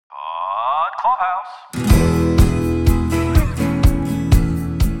Clubhouse.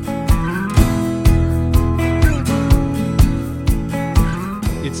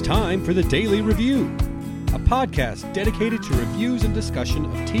 It's time for the Daily Review, a podcast dedicated to reviews and discussion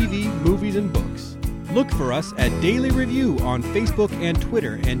of TV, movies, and books. Look for us at Daily Review on Facebook and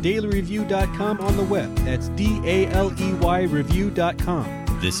Twitter, and dailyreview.com on the web. That's DALEY review.com.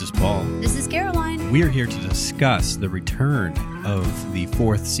 This is Paul. This is Caroline. We're here to discuss the return of the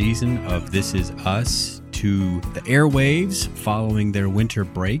fourth season of This Is Us to the airwaves following their winter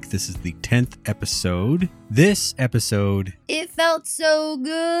break. This is the 10th episode. This episode... It felt so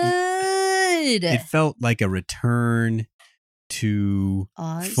good. It felt like a return to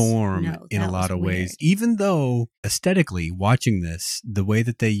form in a lot of ways. Even though aesthetically, watching this, the way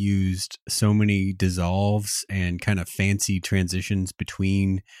that they used so many dissolves and kind of fancy transitions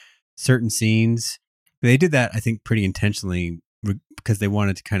between certain scenes, they did that, I think, pretty intentionally because they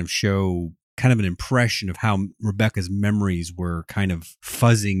wanted to kind of show kind of an impression of how Rebecca's memories were kind of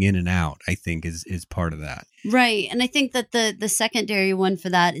fuzzing in and out, I think is part of that. Right. And I think that the secondary one for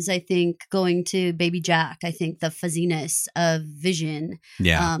that is, I think, going to Baby Jack. I think the fuzziness of vision.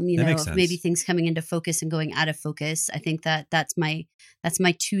 Yeah. That makes sense. Maybe things coming into focus and going out of focus. I think that's my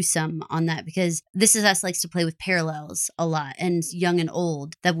twosome on that, because This Is Us likes to play with parallels a lot, and young and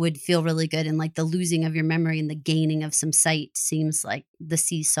old, that would feel really good. And like the losing of your memory and the gaining of some sight seems like the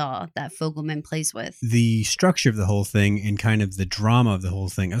seesaw that Fogelman plays with. The structure of the whole thing and kind of the drama of the whole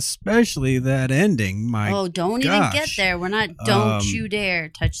thing, especially that ending. Don't even get there. We're not, don't you dare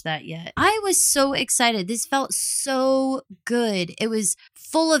touch that yet. I was so excited. This felt so good. It was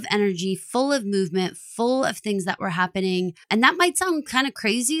full of energy, full of movement, full of things that were happening. And that might sound kind of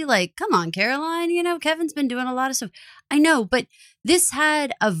crazy. Like, come on, Caroline, Kevin's been doing a lot of stuff. I know, but this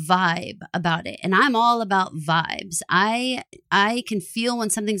had a vibe about it. And I'm all about vibes. I can feel when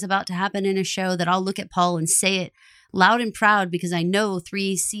something's about to happen in a show that I'll look at Paul and say it loud and proud, because I know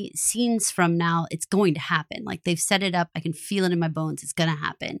 3 scenes from now, it's going to happen. Like, they've set it up. I can feel it in my bones. It's going to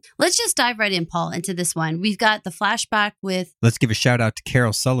happen. Let's just dive right in, Paul, into this one. We've got the flashback with... Let's give a shout out to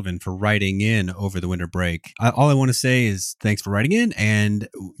Carol Sullivan for writing in over the winter break. All I want to say is thanks for writing in, and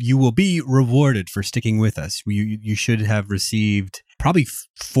you will be rewarded for sticking with us. You should have received probably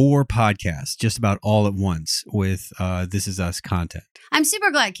 4 podcasts just about all at once with This Is Us content. I'm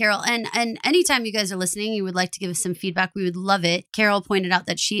super glad, Carol. And anytime you guys are listening, you would like to give us some feedback, we would love it. Carol pointed out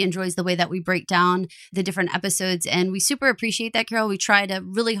that she enjoys the way that we break down the different episodes, and we super appreciate that, Carol. We try to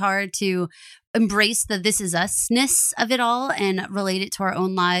really hard to embrace the This Is Us-ness of it all and relate it to our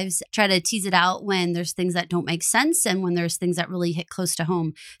own lives. Try to tease it out when there's things that don't make sense and when there's things that really hit close to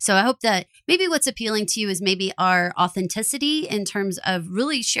home. So I hope that maybe what's appealing to you is maybe our authenticity in terms of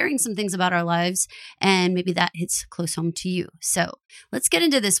really sharing some things about our lives, and maybe that hits close home to you. So let's get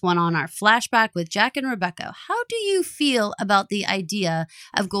into this one on our flashback with Jack and Rebecca. How do you feel about the idea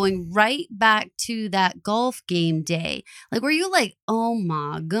of going right back to that golf game day? Like, were you like, oh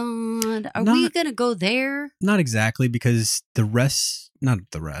my God, are we going to go there? Not exactly, because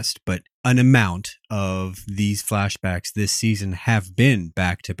but an amount of these flashbacks this season have been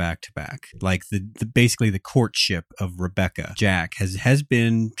back to back to back. Like basically the courtship of Rebecca, Jack has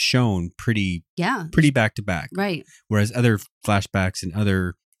been shown pretty back to back. Right. Whereas other flashbacks in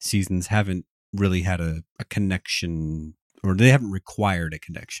other seasons haven't really had a connection, or they haven't required a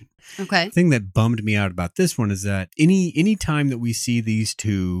connection. Okay. The thing that bummed me out about this one is that any time that we see these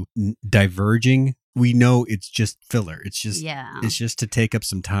two diverging, we know it's just filler. It's just to take up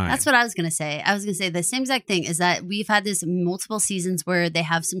some time. That's what I was going to say. I was going to say the same exact thing, is that we've had this multiple seasons where they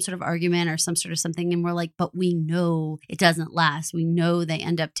have some sort of argument or some sort of something, and we're like, but we know it doesn't last. We know they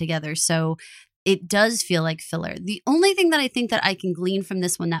end up together. So it does feel like filler. The only thing that I think that I can glean from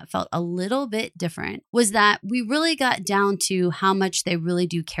this one that felt a little bit different was that we really got down to how much they really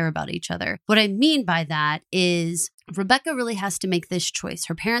do care about each other. What I mean by that is Rebecca really has to make this choice.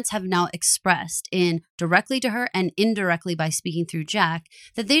 Her parents have now expressed directly to her and indirectly by speaking through Jack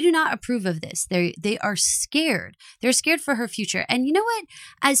that they do not approve of this. They are scared. They're scared for her future. And you know what?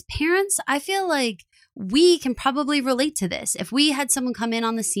 As parents, I feel like we can probably relate to this. If we had someone come in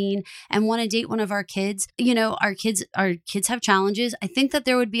on the scene and want to date one of our kids, our kids have challenges. I think that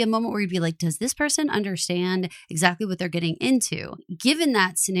there would be a moment where you'd be like, does this person understand exactly what they're getting into? Given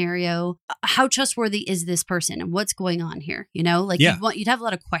that scenario, how trustworthy is this person and what's going on here? You'd have a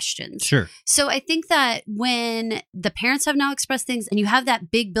lot of questions. Sure. So I think that when the parents have now expressed things and you have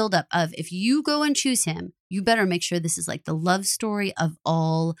that big buildup of, if you go and choose him, you better make sure this is like the love story of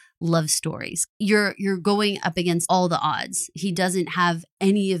all love stories. You're going up against all the odds. He doesn't have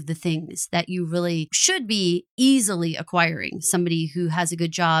any of the things that you really should be easily acquiring. Somebody who has a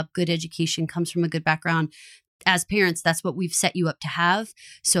good job, good education, comes from a good background. As parents, that's what we've set you up to have.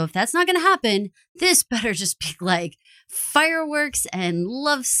 So if that's not going to happen, this better just be like fireworks and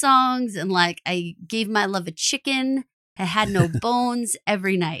love songs and like I gave my love a chicken. I had no bones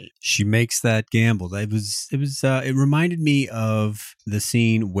every night. She makes that gamble. It reminded me of the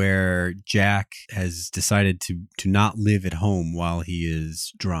scene where Jack has decided to not live at home while he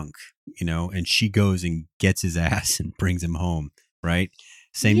is drunk, and she goes and gets his ass and brings him home, right?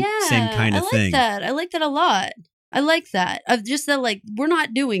 Same kind of thing. I like that a lot. I like that. Of just that, like, we're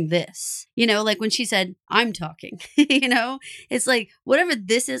not doing this. Like when she said, I'm talking, it's like, whatever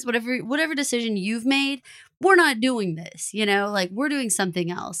this is, whatever decision you've made, we're not doing this, like we're doing something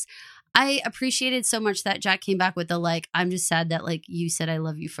else. I appreciated so much that Jack came back with the, like, I'm just sad that, like, you said I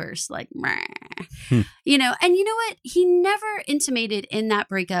love you first. Like, and you know what? He never intimated in that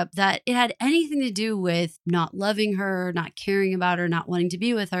breakup that it had anything to do with not loving her, not caring about her, not wanting to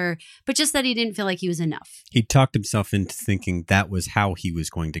be with her, but just that he didn't feel like he was enough. He talked himself into thinking that was how he was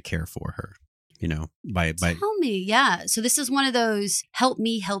going to care for her, by Tell me, yeah. So this is one of those help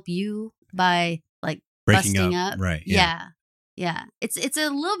me, help you by, like, breaking busting up. Right. Yeah. Yeah, it's a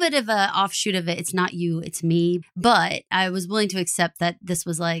little bit of an offshoot of it. It's not you, it's me. But I was willing to accept that this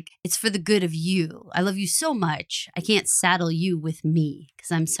was like, it's for the good of you. I love you so much. I can't saddle you with me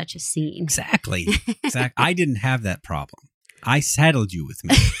because I'm such a scene. Exactly. I didn't have that problem. I saddled you with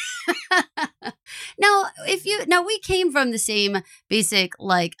me. Now we came from the same basic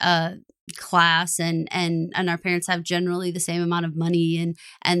class and our parents have generally the same amount of money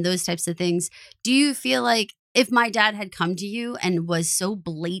and those types of things. Do you feel like if my dad had come to you and was so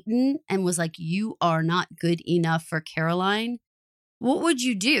blatant and was like, you are not good enough for Caroline, what would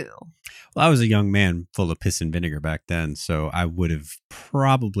you do? Well, I was a young man full of piss and vinegar back then. So I would have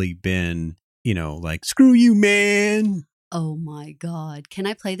probably been, like, screw you, man. Oh, my God. Can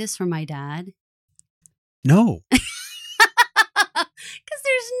I play this for my dad? No. Because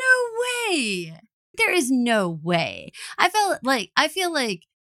there's no way. There is no way. I feel like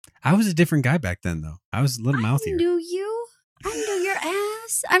I was a different guy back then, though. I was a little mouthier. I knew you. I knew your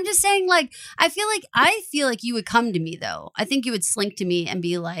ass. I'm just saying, like, I feel like you would come to me, though. I think you would slink to me and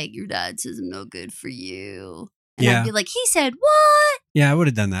be like, your dad says I'm no good for you. And I'd be like, he said what? Yeah, I would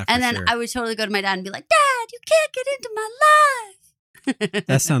have done that for And then sure. I would totally go to my dad and be like, Dad, you can't get into my life.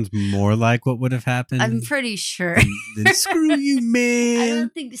 That sounds more like what would have happened. I'm pretty sure. Then screw you, man. I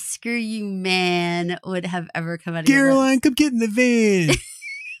don't think screw you, man would have ever come out of Caroline, come get in the van.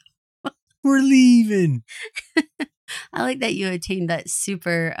 We're leaving. I like that you attained that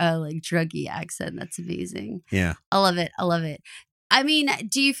super druggy accent. That's amazing. Yeah. I love it. I mean,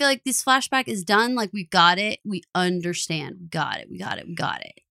 do you feel like this flashback is done? Like, we got it. We understand. We got it.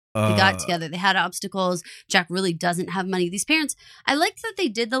 They got together. They had obstacles. Jack really doesn't have money. These parents, I liked that they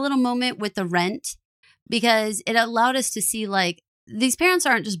did the little moment with the rent because it allowed us to see, like, these parents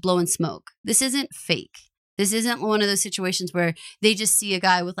aren't just blowing smoke. This isn't fake. This isn't one of those situations where they just see a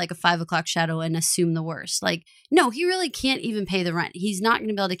guy with like a 5 o'clock shadow and assume the worst. Like, no, he really can't even pay the rent. He's not going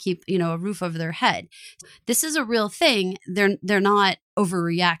to be able to keep, a roof over their head. This is a real thing. They're not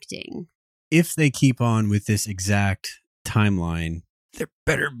overreacting. If they keep on with this exact timeline, there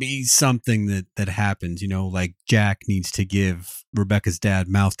better be something that happens, like Jack needs to give Rebecca's dad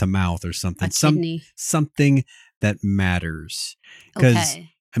mouth to mouth or something. Something that matters. Because,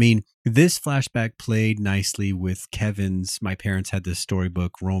 I mean, this flashback played nicely with Kevin's My Parents Had This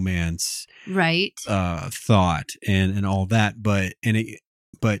Storybook romance, right? Thought and all that, but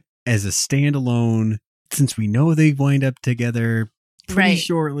as a standalone, since we know they wind up together pretty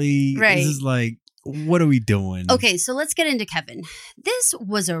shortly, this is like, what are we doing? Okay, so let's get into Kevin. This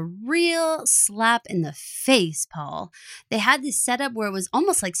was a real slap in the face, Paul. They had this setup where it was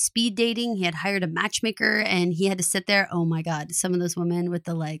almost like speed dating. He had hired a matchmaker and he had to sit there. Oh my God, some of those women with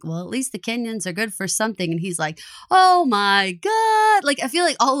the like, well, at least the Kenyans are good for something. And he's like, oh my God. Like, I feel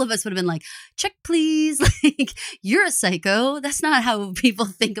like all of us would have been like, check please. Like, you're a psycho. That's not how people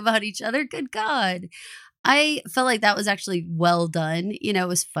think about each other. Good God. I felt like that was actually well done. It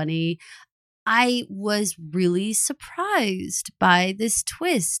was funny. I was really surprised by this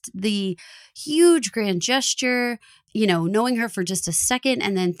twist, the huge grand gesture, knowing her for just a second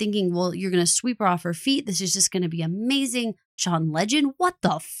and then thinking, well, you're going to sweep her off her feet. This is just going to be amazing. John Legend, what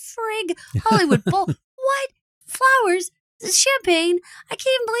the frig? Hollywood Bowl, what? Flowers, champagne. I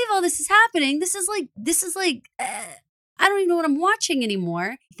can't even believe all this is happening. This is like, I don't even know what I'm watching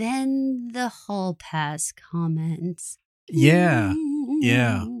anymore. Then the hall pass comments. Yeah.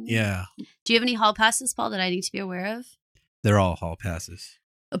 Yeah. Do you have any hall passes, Paul, that I need to be aware of? They're all hall passes.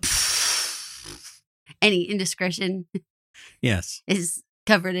 Any indiscretion? Yes. Is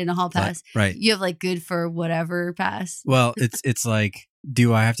covered in a hall pass. Right. You have like good for whatever pass. Well, it's like,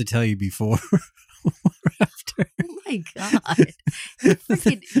 do I have to tell you before or after? Oh my God. You're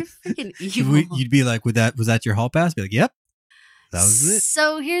freaking evil. You'd be like, was that your hall pass? Be like, yep. That was it.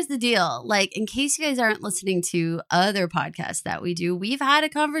 So here's the deal. Like, in case you guys aren't listening to other podcasts that we do, we've had a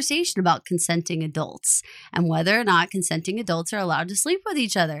conversation about consenting adults and whether or not consenting adults are allowed to sleep with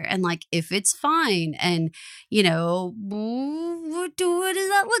each other. And like, if it's fine. And, you know, what does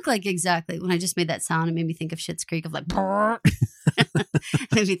that look like exactly? When I just made that sound, it made me think of Schitt's Creek of like,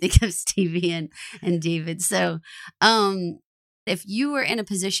 made me think of Stevie and David. So, if you were in a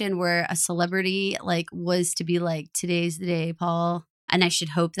position where a celebrity like was to be like, today's the day, Paul, and I should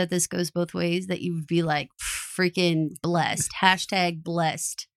hope that this goes both ways, that you would be like freaking blessed. #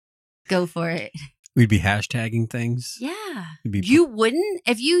 blessed. Go for it. We'd be hashtagging things. Yeah. You wouldn't?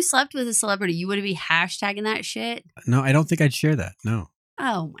 If you slept with a celebrity, you wouldn't be hashtagging that shit? No, I don't think I'd share that. No.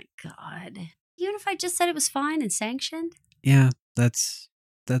 Oh my God. Even if I just said it was fine and sanctioned? Yeah, that's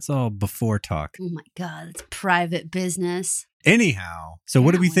all before talk. Oh my God. It's private business. Anyhow, so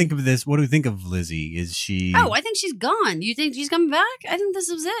what do we think of this? What do we think of Lizzie? Is she? Oh, I think she's gone. You think she's coming back? I think this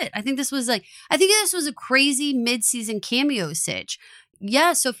was it. I think this was a crazy mid-season cameo sitch.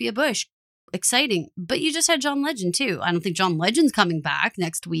 Yeah, Sophia Bush, exciting. But you just had John Legend too. I don't think John Legend's coming back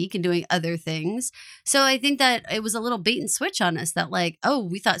next week and doing other things. So I think that it was a little bait and switch on us that like, oh,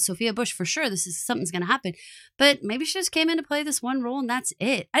 we thought Sophia Bush for sure. Something's going to happen. But maybe she just came in to play this one role and that's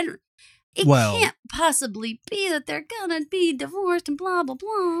it. It can't possibly be that they're gonna be divorced and blah blah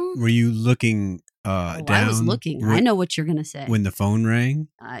blah. Were you looking down? I was looking. I know what you're gonna say. When the phone rang,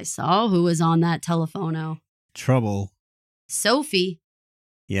 I saw who was on that telephono. Trouble. Sophie.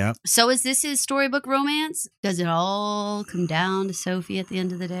 Yeah. So is this his storybook romance? Does it all come down to Sophie at the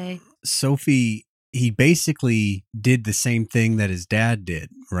end of the day? Sophie, he basically did the same thing that his dad did,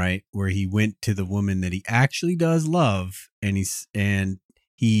 right? Where he went to the woman that he actually does love, and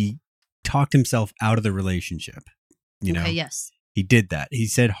he talked himself out of the relationship. You know, yes, he did that. He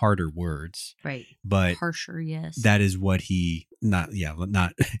said harder words, right? But harsher, yes. That is what he not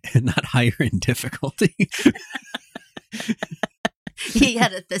higher in difficulty. He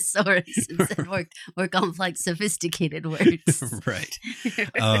had a thesaurus and said more complex, sophisticated words. Right.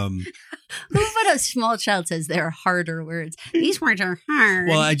 Who but a small child says there are harder words? These words are hard.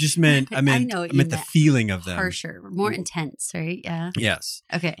 Well, I meant the feeling of them. Harsher, more intense, right? Yeah. Yes.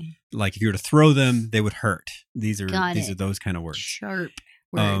 Okay. Like if you were to throw them, they would hurt. These are those kind of words. Sharp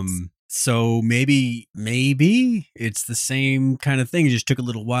words. So maybe it's the same kind of thing. It just took a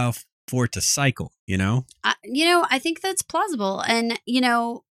little while for it to cycle, you know? I think that's plausible. And,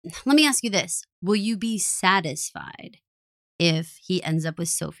 let me ask you this. Will you be satisfied if he ends up with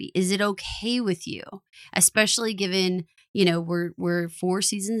Sophie? Is it okay with you? Especially given, we're 4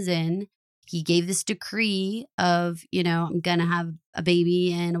 seasons in. He gave this decree of, I'm going to have a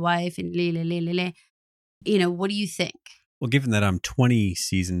baby and a wife and what do you think? Well, given that I'm 20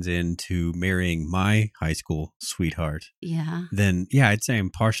 seasons into marrying my high school sweetheart, then I'd say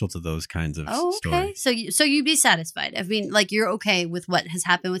I'm partial to those kinds of stories. So you'd be satisfied. I mean, like you're okay with what has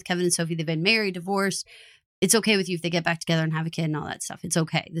happened with Kevin and Sophie. They've been married, divorced. It's okay with you if they get back together and have a kid and all that stuff. It's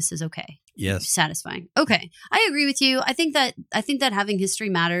okay. This is okay. Yes, satisfying. Okay, I agree with you. I think that having history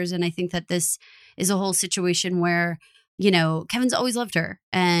matters, and I think that this is a whole situation where Kevin's always loved her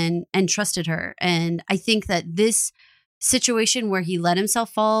and trusted her, and I think that this situation where he let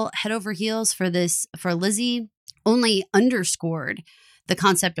himself fall head over heels for Lizzie only underscored the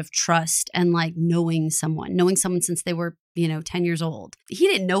concept of trust and like knowing someone since they were 10 years old. He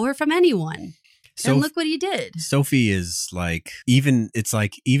didn't know her from anyone. And look what he did. Sophie is like, even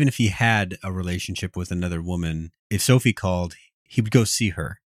if he had a relationship with another woman, if Sophie called, he would go see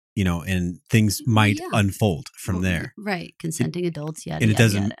her, and things might unfold from there. Right. Consenting adults. Yeah. And it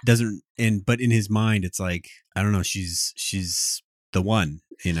doesn't, but in his mind, it's like, I don't know, she's the one,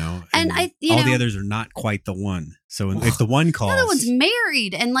 and all the others are not quite the one. So if the one calls, the other one's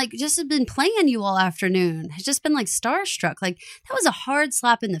married and like just has been playing you all afternoon, has just been like starstruck. Like that was a hard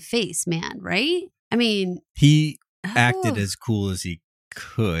slap in the face, man. Right. I mean, he acted as cool as he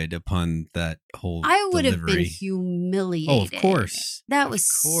could upon that whole I would have been humiliated. Oh, of course. That was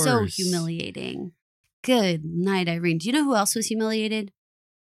so humiliating. Good night, Irene. Do you know who else was humiliated?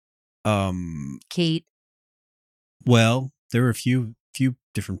 Kate. Well, there were a few few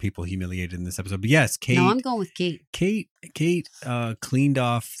different people humiliated in this episode. But yes, Kate. No, I'm going with Kate. Kate cleaned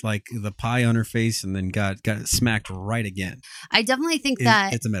off like the pie on her face and then got smacked right again. I definitely think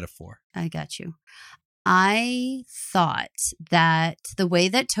that it's a metaphor. I got you. I thought that the way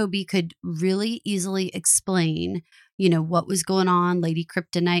that Toby could really easily explain, what was going on, Lady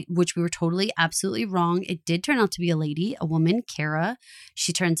Kryptonite, which we were totally, absolutely wrong. It did turn out to be a lady, a woman, Kara.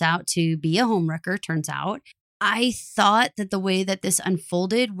 She turns out to be a homewrecker, turns out. I thought that the way that this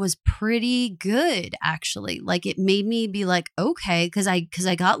unfolded was pretty good, actually. Like, it made me be like, okay, because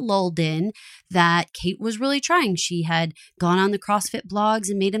I got lulled in that Kate was really trying. She had gone on the CrossFit blogs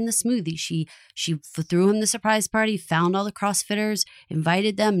and made him the smoothie. She threw him the surprise party, found all the CrossFitters,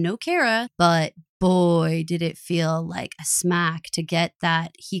 invited them. No Kara, but boy, did it feel like a smack to get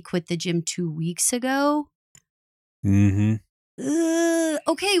that he quit the gym 2 weeks ago. Mm-hmm.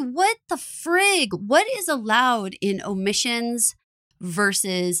 Okay, what the frig? What is allowed in omissions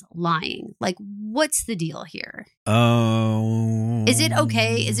versus lying? Like, what's the deal here? Oh. Is it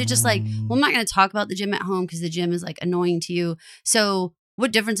okay? Is it just like, well, I'm not going to talk about the gym at home because the gym is like annoying to you. So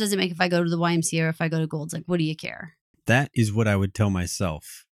what difference does it make if I go to the YMCA or if I go to Gold's? Like, what do you care? That is what I would tell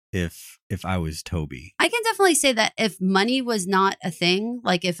myself if I was Toby. I can definitely say that if money was not a thing,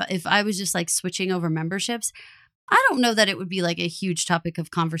 like if I was just like switching over memberships, I don't know that it would be like a huge topic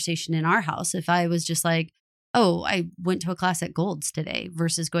of conversation in our house if I was just like, oh, I went to a class at Gold's today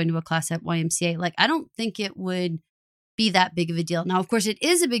versus going to a class at YMCA. Like, I don't think it would be that big of a deal. Now, of course, it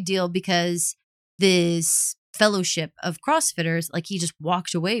is a big deal because this fellowship of CrossFitters, like he just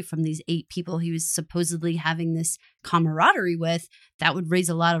walked away from these 8 people he was supposedly having this camaraderie with. That would raise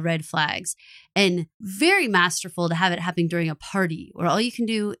a lot of red flags. And very masterful to have it happen during a party where all you can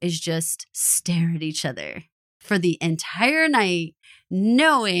do is just stare at each other for the entire night,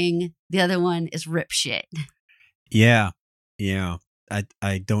 knowing the other one is rip shit. Yeah.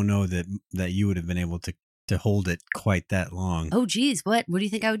 I don't know that you would have been able to hold it quite that long. Oh, geez. What do you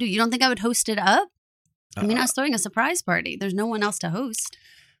think I would do? You don't think I would host it up? I mean, I was throwing a surprise party. There's no one else to host.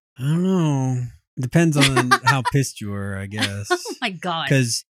 I don't know. Depends on how pissed you were, I guess. Oh, my God.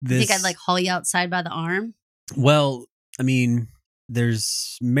 Because you think I'd like haul you outside by the arm? Well, I mean,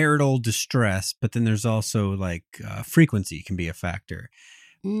 there's marital distress, but then there's also like frequency can be a factor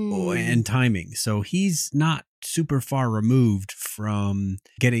and timing. So he's not super far removed from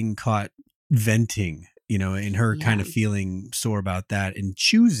getting caught venting, and her kind of feeling sore about that and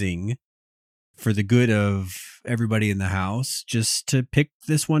choosing for the good of everybody in the house just to pick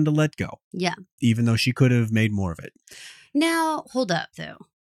this one to let go. Yeah. Even though she could have made more of it. Now, hold up, though.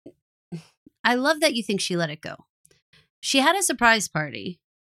 I love that you think she let it go. She had a surprise party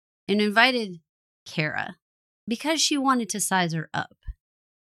and invited Kara because she wanted to size her up.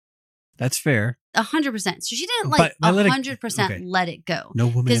 That's fair. 100%. So she didn't 100% let it go. No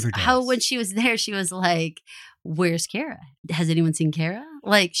woman ever does. How when she was there, she was like, where's Kara? Has anyone seen Kara?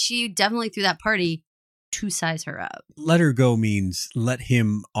 Like, she definitely threw that party to size her up. Let her go means let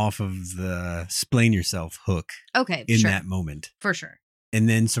him off of the explain yourself hook. Okay, in that moment. For sure. And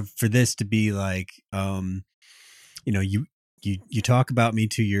then so for this to be like, you talk about me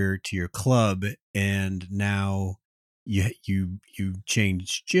to your club, and now you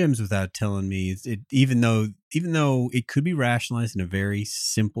change gyms without telling me. Even though it could be rationalized in a very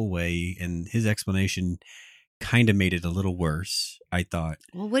simple way, and his explanation kind of made it a little worse, I thought.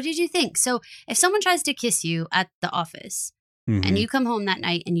 Well, what did you think? So if someone tries to kiss you at the office and you come home that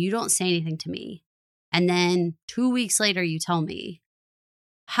night and you don't say anything to me, and then 2 weeks later you tell me,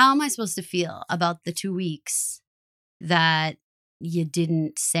 how am I supposed to feel about the 2 weeks that you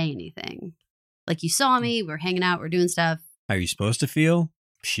didn't say anything? Like, you saw me, we're hanging out, we're doing stuff. How are you supposed to feel?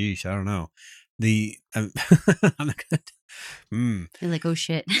 Sheesh, I don't know. I'm not good. You're like, oh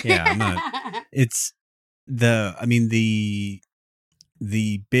shit. Yeah, I'm not. It's the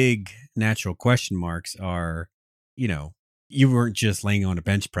big natural question marks are, you weren't just laying on a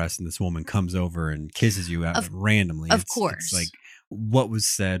bench press and this woman comes over and kisses you out randomly. Of course. It's like, what was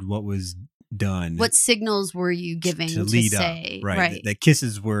said, what was done, what signals were you giving to lead say up, right? That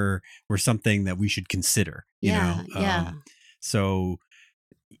kisses were something that we should consider, you know. So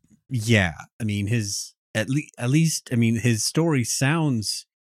yeah, I mean, his at least I mean, his story sounds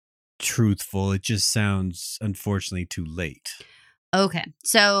truthful. It just sounds unfortunately too late. Okay,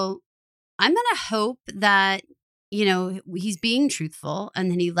 so I'm gonna hope that he's being truthful,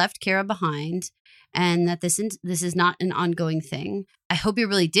 and then he left Kara behind, and that this is not an ongoing thing. I hope he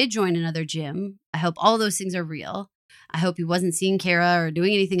really did join another gym. I hope all those things are real. I hope he wasn't seeing Kara or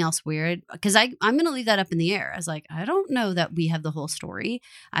doing anything else weird, because I'm going to leave that up in the air. I was like, I don't know that we have the whole story.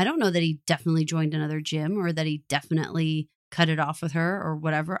 I don't know that he definitely joined another gym or that he definitely cut it off with her or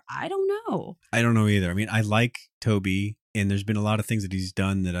whatever. I don't know. I don't know either. I mean, I like Toby, and there's been a lot of things that he's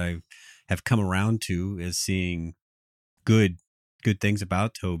done that I have come around to as seeing good things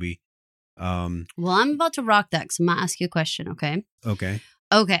about Toby. Well, I'm about to rock that because I'm going to ask you a question, okay? Okay.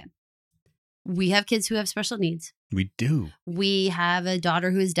 We have kids who have special needs. We do. We have a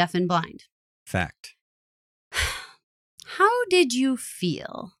daughter who is deaf and blind. Fact. How did you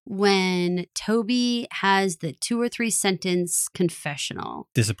feel when Toby has the 2 or 3 sentence confessional?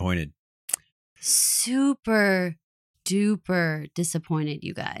 Disappointed. Super duper disappointed,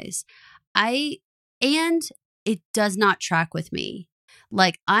 you guys. And it does not track with me.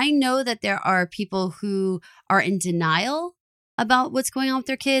 Like, I know that there are people who are in denial about what's going on with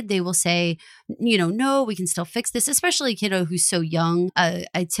their kid. They will say, no, we can still fix this, especially a kiddo who's so young.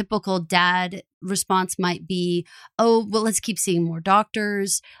 A typical dad response might be, oh, well, let's keep seeing more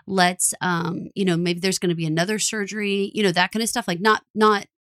doctors. Let's, maybe there's going to be another surgery, that kind of stuff. Like not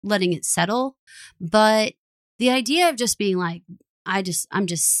letting it settle. But the idea of just being like, I'm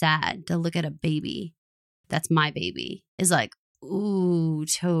just sad to look at a baby that's my baby is like, ooh,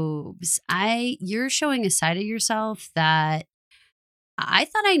 Tobes, you're showing a side of yourself that I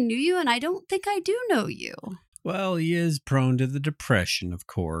thought I knew you, and I don't think I do know you. Well, he is prone to the depression, of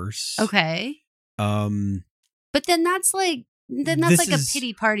course. Okay. But then that's like a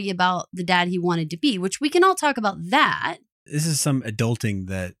pity party about the dad he wanted to be, which we can all talk about that. This is some adulting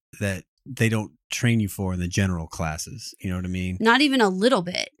that they don't train you for in the general classes. You know what I mean? Not even a little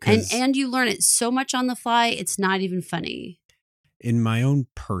bit. And you learn it so much on the fly, it's not even funny. In my own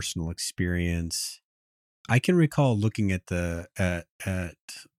personal experience, I can recall looking at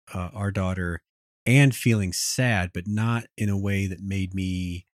our daughter and feeling sad, but not in a way that made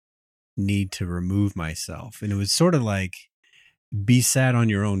me need to remove myself. And it was sort of like, be sad on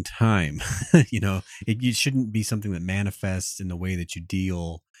your own time. It shouldn't be something that manifests in the way that you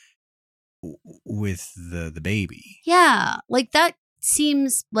deal with the baby. Yeah, like that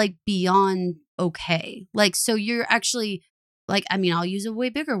seems like beyond okay. Like, so you're actually like, I mean, I'll use a way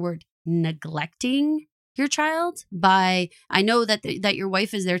bigger word, neglecting your child by, I know that your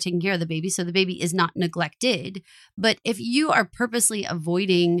wife is there taking care of the baby, so the baby is not neglected. But if you are purposely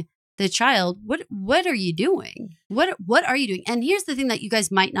avoiding the child, what are you doing? What are you doing? And here's the thing that you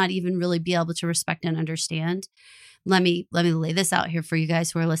guys might not even really be able to respect and understand. Let me lay this out here for you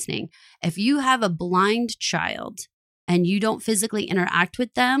guys who are listening. If you have a blind child and you don't physically interact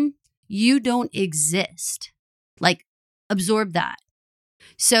with them, you don't exist. Like, absorb that.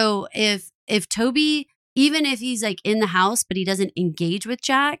 So if Toby, even if he's like in the house, but he doesn't engage with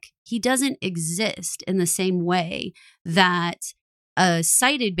Jack, he doesn't exist in the same way that a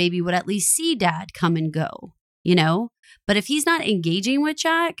sighted baby would at least see dad come and go, But if he's not engaging with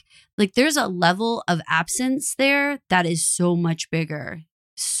Jack, like there's a level of absence there that is so much bigger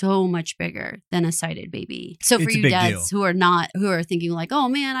than a sighted baby. So for you dads who are thinking like, oh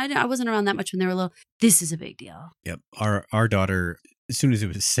man, I wasn't around that much when they were little, this is a big deal. Yep. Our daughter, as soon as it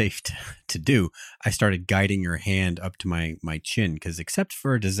was safe to do, I started guiding her hand up to my chin, because except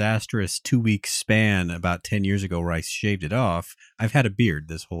for a disastrous 2-week span about 10 years ago where I shaved it off, I've had a beard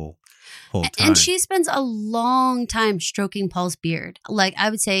this whole time. And she spends a long time stroking Paul's beard. Like, I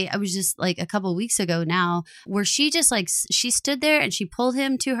would say, I was just like a couple of weeks ago now, where she just like, she stood there and she pulled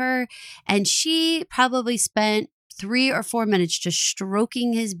him to her, and she probably spent 3 or 4 minutes just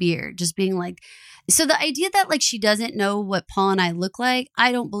stroking his beard, just being like, so the idea that like she doesn't know what Paul and I look like,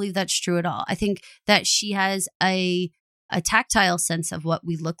 I don't believe that's true at all. I think that she has a tactile sense of what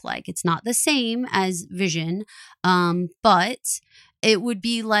we look like. It's not the same as vision, but it would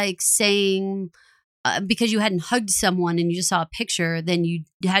be like saying, because you hadn't hugged someone and you just saw a picture, then you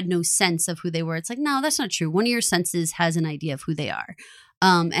had no sense of who they were. It's like, no, that's not true. One of your senses has an idea of who they are.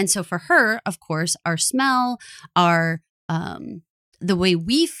 And so for her, of course, our smell, our the way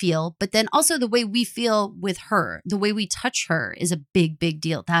we feel, but then also the way we feel with her, the way we touch her is a big, big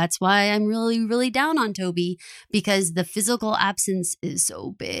deal. That's why I'm really, really down on Toby, because the physical absence is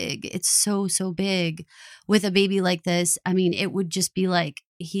so big. It's so, so big with a baby like this. I mean, it would just be like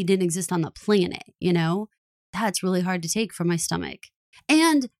he didn't exist on the planet, That's really hard to take from my stomach.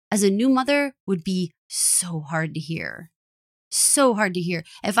 And as a new mother would be so hard to hear. So hard to hear.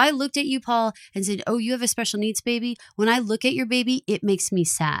 If I looked at you, Paul, and said, oh, you have a special needs baby, when I look at your baby, it makes me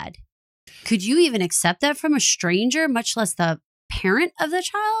sad. Could you even accept that from a stranger, much less the parent of the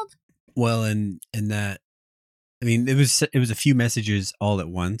child? Well, and that, I mean, it was a few messages all at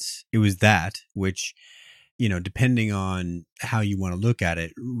once. It was that, which, depending on how you want to look at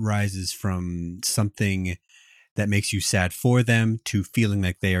it, rises from something that makes you sad for them to feeling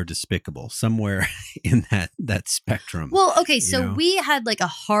like they are despicable, somewhere in that spectrum. Well, okay, so we had like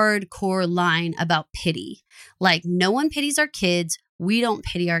a hardcore line about pity. Like, no one pities our kids. We don't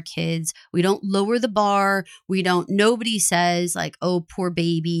pity our kids. We don't lower the bar. Nobody says like, oh, poor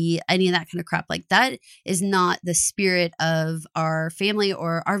baby, any of that kind of crap. Like, that is not the spirit of our family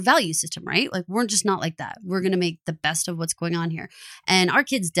or our value system, right? Like, we're just not like that. We're going to make the best of what's going on here. And our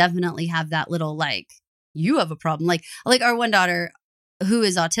kids definitely have that little, like, you have a problem. Like our one daughter, who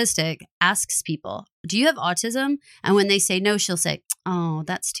is autistic, asks people, do you have autism? And when they say no, she'll say, oh,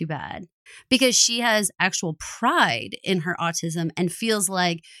 that's too bad. Because she has actual pride in her autism and feels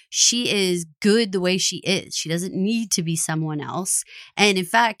like she is good the way she is. She doesn't need to be someone else. And in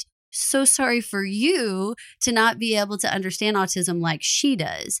fact, so sorry for you to not be able to understand autism like she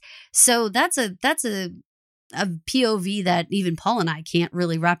does. So that's a POV that even Paul and I can't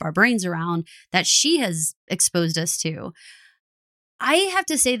really wrap our brains around, that she has exposed us to. I have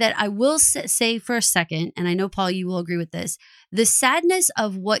to say that I will say for a second, and I know, Paul, you will agree with this, the sadness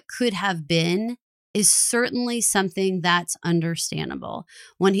of what could have been is certainly something that's understandable.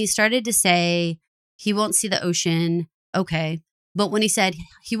 When he started to say he won't see the ocean, okay. But when he said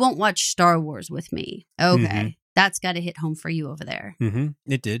he won't watch Star Wars with me, okay, that's got to hit home for you over there.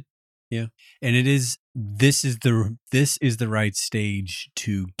 It did. Yeah. And this is the right stage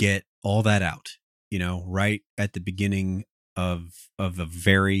to get all that out, right at the beginning of a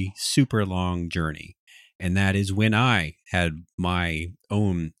very super long journey. And that is when I had my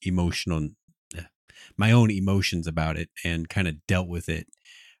own emotions about it and kind of dealt with it.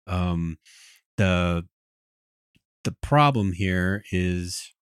 The problem here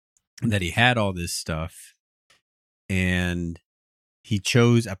is that he had all this stuff and he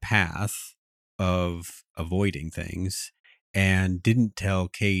chose a path of avoiding things and didn't tell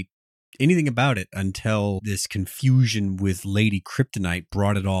Kate anything about it until this confusion with Lady Kryptonite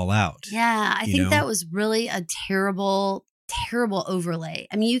brought it all out. Yeah, I think that was really a terrible overlay.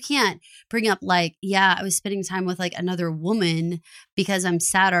 I mean, you can't bring up like, yeah, I was spending time with like another woman because I'm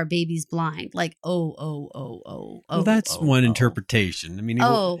sad our baby's blind. Like, well, that's one interpretation. I mean,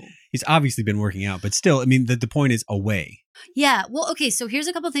 he's obviously been working out, but still, I mean, the point is away. Yeah. Well, okay. So here's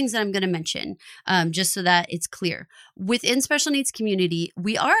a couple of things that I'm going to mention, just so that it's clear. Within special needs community,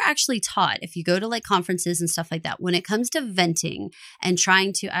 we are actually taught, if you go to like conferences and stuff like that, when it comes to venting and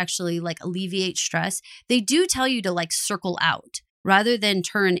trying to actually like alleviate stress, they do tell you to like circle out rather than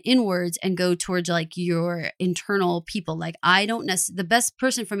turn inwards and go towards like your internal people. Like, the best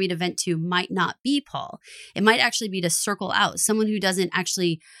person for me to vent to might not be Paul. It might actually be to circle out someone who doesn't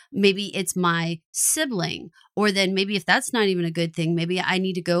actually, maybe it's my sibling, or then maybe if that's not even a good thing, maybe I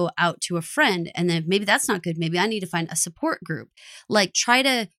need to go out to a friend. And then maybe that's not good. Maybe I need to find a support group. Like, try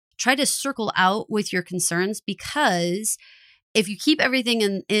to circle out with your concerns, because if you keep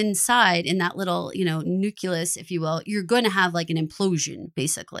everything inside in that little, nucleus, if you will, you're going to have like an implosion,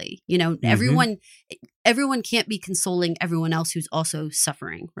 basically. Everyone can't be consoling everyone else who's also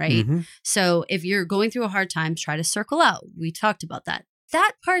suffering, right? So if you're going through a hard time, try to circle out. We talked about that.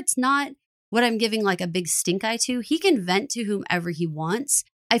 That part's not what I'm giving like a big stink eye to. He can vent to whomever he wants.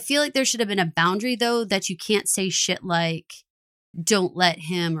 I feel like there should have been a boundary, though, that you can't say shit like, don't let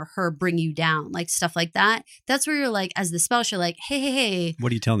him or her bring you down, like stuff like that. That's where you're like, as the spouse, you're like, hey. What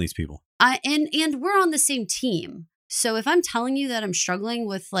are you telling these people? And we're on the same team. So if I'm telling you that I'm struggling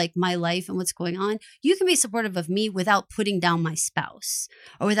with like my life and what's going on, you can be supportive of me without putting down my spouse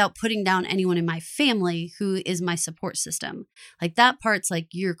or without putting down anyone in my family who is my support system. Like, that part's like,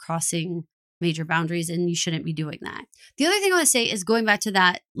 you're crossing major boundaries and you shouldn't be doing that. The other thing I want to say is, going back to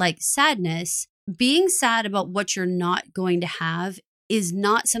that, like, sadness, being sad about what you're not going to have is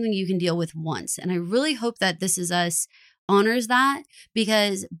not something you can deal with once. And I really hope that This Is Us honors that,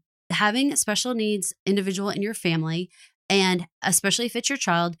 because having a special needs individual in your family, and especially if it's your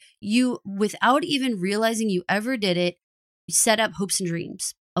child, you, without even realizing you ever did it, set up hopes and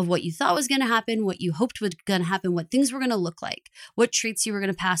dreams of what you thought was going to happen, what you hoped was going to happen, what things were going to look like, what treats you were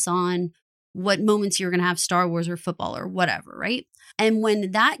going to pass on, what moments you were going to have Star Wars or football or whatever, right? And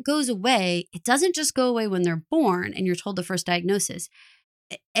when that goes away, it doesn't just go away when they're born and you're told the first diagnosis.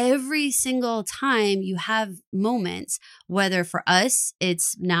 Every single time you have moments, whether for us,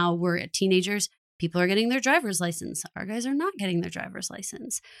 it's now we're teenagers, people are getting their driver's license. Our guys are not getting their driver's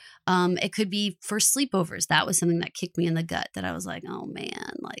license. It could be for sleepovers. That was something that kicked me in the gut, that I was like, oh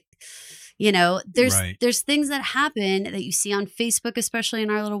man, like, there's things that happen that you see on Facebook, especially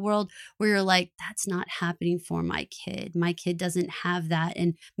in our little world, where you're like, that's not happening for my kid. My kid doesn't have that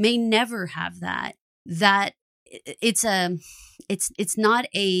and may never have that. That it's not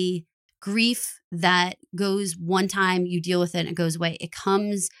a grief that goes one time, you deal with it and it goes away. It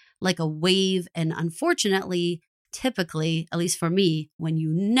comes like a wave. And unfortunately, typically, at least for me, when you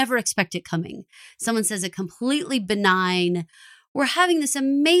never expect it coming, someone says a completely benign, we're having this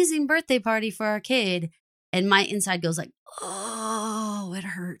amazing birthday party for our kid. And my inside goes like, oh, it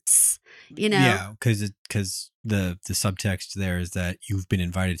hurts, you know? Yeah, because the subtext there is that you've been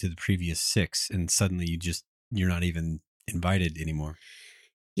invited to the previous 6 and suddenly you're not even invited anymore.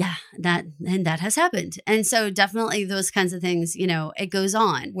 Yeah, that has happened. And so definitely those kinds of things, you know, it goes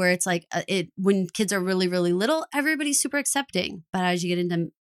on where it's like when kids are really, really little, everybody's super accepting. But as you get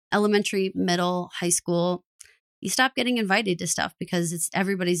into elementary, middle, high school, you stop getting invited to stuff because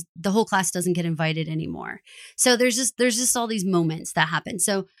the whole class doesn't get invited anymore. So there's just all these moments that happen.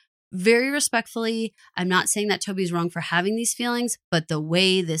 So very respectfully, I'm not saying that Toby's wrong for having these feelings, but the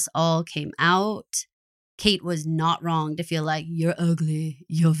way this all came out, Kate was not wrong to feel like you're ugly.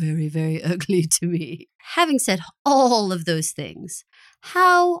 You're very, very ugly to me. Having said all of those things,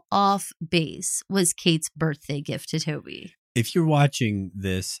 how off base was Kate's birthday gift to Toby? If you're watching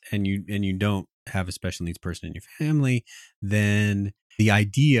this and you don't have a special needs person in your family, then the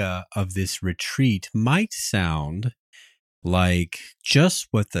idea of this retreat might sound like just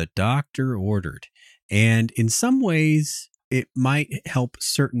what the doctor ordered. And in some ways, it might help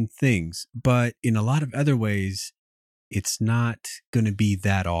certain things, but in a lot of other ways, it's not going to be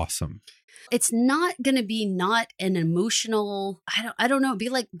that awesome. It's not going to be not an emotional, I don't know, it'd be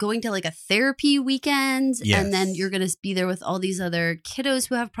like going to like a therapy weekend. Yes. And then you're going to be there with all these other kiddos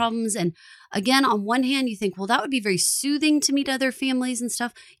who have problems. And again, on one hand, you think, well, that would be very soothing to meet other families and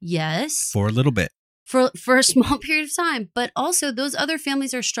stuff. Yes. For a little bit. For a small period of time. But also those other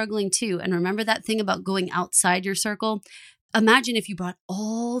families are struggling too. And remember that thing about going outside your circle? Imagine if you brought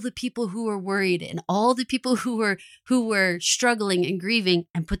all the people who were worried and all the people who were struggling and grieving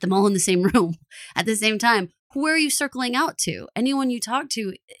and put them all in the same room at the same time. Who are you circling out to? Anyone you talk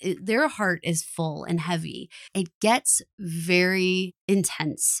to, their heart is full and heavy. It gets very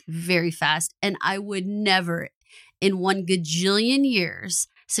intense very fast. And I would never in 1 gajillion years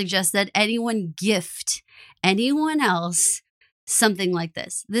suggest that anyone gift anyone else something like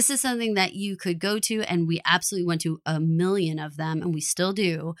this. This is something that you could go to, and we absolutely went to a million of them, and we still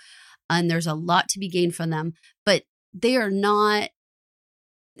do. And there's a lot to be gained from them, but they are not,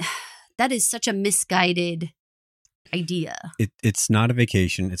 that is such a misguided idea. It's not a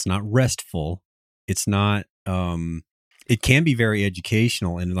vacation. It's not restful. It's not, it can be very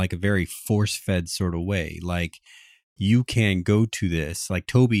educational in like a very force-fed sort of way. Like you can go to this, like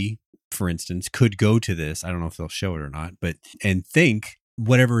Toby, for instance, could go to this. I don't know if they'll show it or not, and think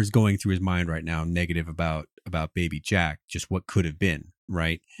whatever is going through his mind right now, negative about baby Jack, just what could have been,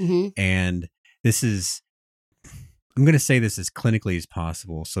 right? Mm-hmm. And this is, I'm going to say this as clinically as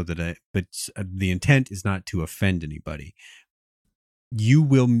possible so that but the intent is not to offend anybody. You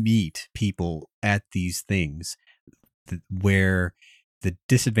will meet people at these things where the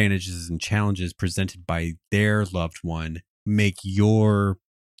disadvantages and challenges presented by their loved one make your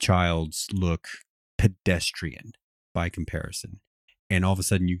child's look pedestrian by comparison. And all of a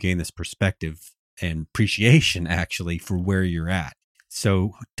sudden you gain this perspective and appreciation actually for where you're at.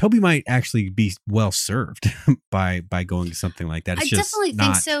 So Toby might actually be well served by going to something like that. It's I definitely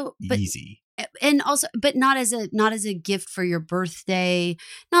think so, but easy. And also, but not as a gift for your birthday.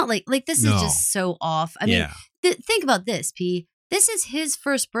 Not like this is just so off. I mean, think about this, P. This is his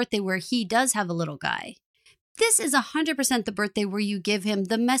first birthday where he does have a little guy. This is 100% the birthday where you give him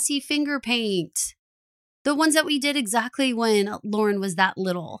the messy finger paint. The ones that we did exactly when Lauren was that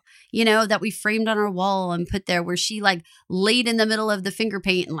little, you know, that we framed on our wall and put there where she like laid in the middle of the finger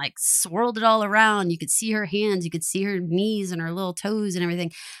paint and like swirled it all around. You could see her hands, you could see her knees and her little toes and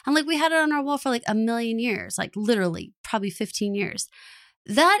everything. And like we had it on our wall for like 1,000,000 years, like literally probably 15 years.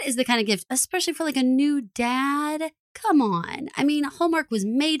 That is the kind of gift, especially for like a new dad. Come on. I mean, Hallmark was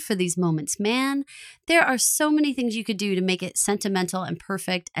made for these moments, man. There are so many things you could do to make it sentimental and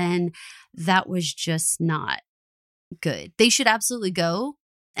perfect. And that was just not good. They should absolutely go,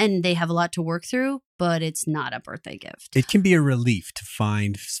 and they have a lot to work through, but it's not a birthday gift. It can be a relief to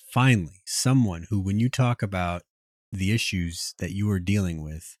find finally someone who, when you talk about the issues that you are dealing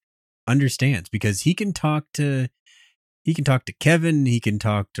with, understands, because he can talk to Kevin, he can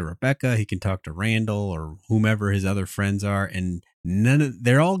talk to Rebecca, he can talk to Randall or whomever his other friends are, and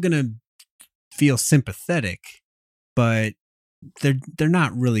they're all going to feel sympathetic, but they're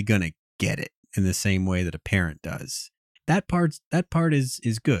not really going to get it in the same way that a parent does. That part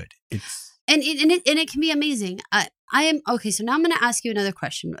is good. And it can be amazing. I am okay. So now I'm going to ask you another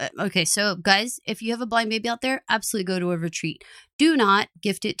question. Okay, so guys, if you have a blind baby out there, absolutely go to a retreat. Do not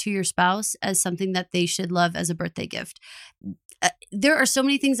gift it to your spouse as something that they should love as a birthday gift. There are so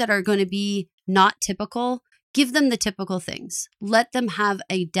many things that are going to be not typical. Give them the typical things. Let them have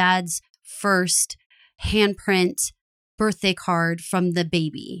a dad's first handprint birthday card from the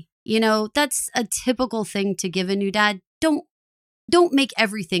baby. You know, that's a typical thing to give a new dad. Don't make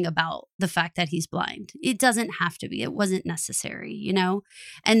everything about the fact that he's blind. It doesn't have to be. It wasn't necessary, you know?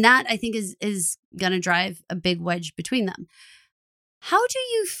 And that I think is going to drive a big wedge between them. How do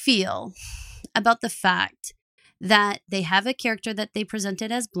you feel about the fact that they have a character that they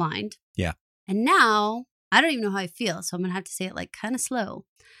presented as blind? Yeah. And now, I don't even know how I feel, so I'm going to have to say it like kind of slow.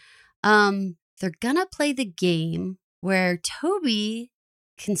 They're going to play the game where Toby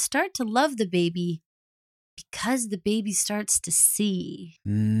can start to love the baby because the baby starts to see.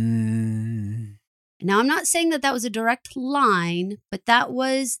 Now, I'm not saying that was a direct line, but that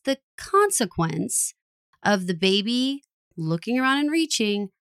was the consequence of the baby looking around and reaching.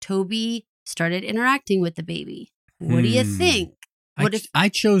 Toby started interacting with the baby. What do you think? I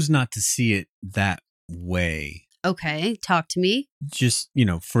chose not to see it that way. Okay, talk to me. Just,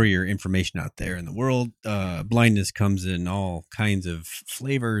 for your information out there in the world, blindness comes in all kinds of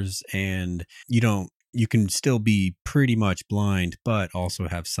flavors, and you can still be pretty much blind, but also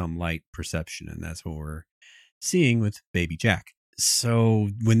have some light perception. And that's what we're seeing with baby Jack. So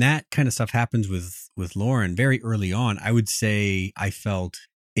when that kind of stuff happens with Lauren very early on, I would say I felt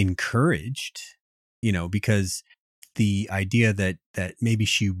encouraged, because the idea that maybe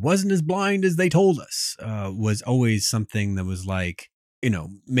she wasn't as blind as they told us was always something that was like,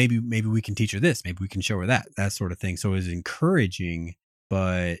 maybe we can teach her this, maybe we can show her that sort of thing. So it was encouraging,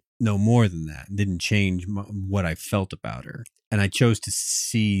 but no more than that. It didn't change what I felt about her. And I chose to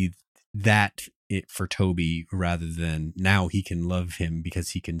see that for Toby rather than now he can love him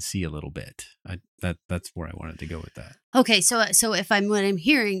because he can see a little bit. That's where I wanted to go with that. Okay, so if what I'm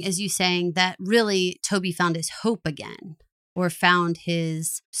hearing is you saying that really Toby found his hope again, or found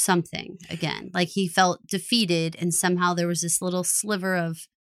his something again. Like he felt defeated, and somehow there was this little sliver of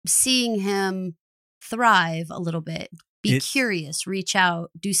seeing him thrive a little bit. Be curious, reach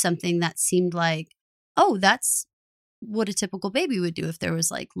out, do something that seemed like, oh, that's what a typical baby would do if there was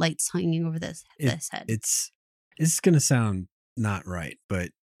like lights hanging over this head. It's going to sound not right, but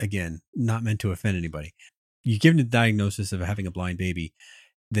again, not meant to offend anybody. You give the diagnosis of having a blind baby,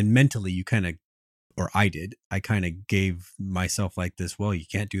 then mentally you kind of, or I kind of gave myself like this, well, you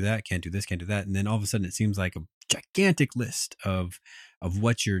can't do that, can't do this, can't do that. And then all of a sudden it seems like a gigantic list of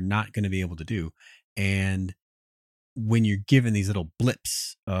what you're not going to be able to do. And when you're given these little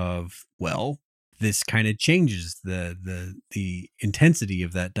blips of, well, this kind of changes the intensity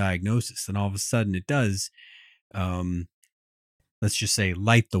of that diagnosis. And all of a sudden it does, let's just say,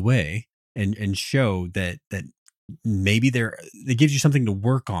 light the way and show that maybe it gives you something to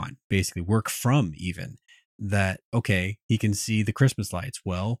work on, basically work from even that. Okay, he can see the Christmas lights.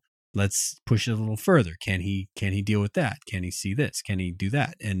 Well, let's push it a little further. Can he deal with that? Can he see this? Can he do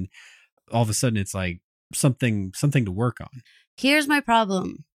that? And all of a sudden it's like something to work on. Here's my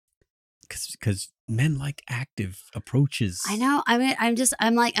problem. Because men like active approaches. I know. I mean,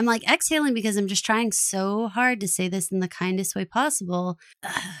 I'm like exhaling because I'm just trying so hard to say this in the kindest way possible.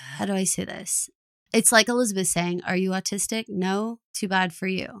 How do I say this? It's like Elizabeth saying, "Are you autistic? No, too bad for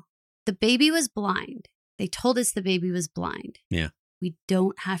you." The baby was blind. They told us the baby was blind. Yeah. We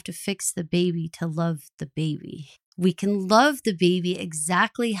don't have to fix the baby to love the baby. We can love the baby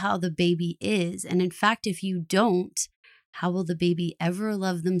exactly how the baby is. And in fact, if you don't, how will the baby ever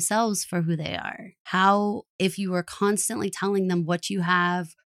love themselves for who they are? How, if you are constantly telling them what you have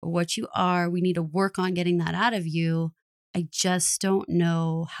or what you are, we need to work on getting that out of you. I just don't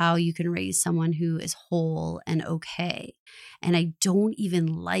know how you can raise someone who is whole and okay. And I don't even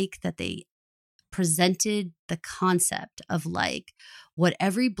like that they presented the concept of like what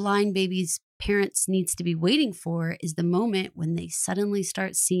every blind baby's parents needs to be waiting for is the moment when they suddenly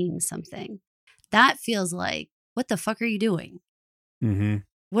start seeing something. That feels like, what the fuck are you doing? Mm-hmm.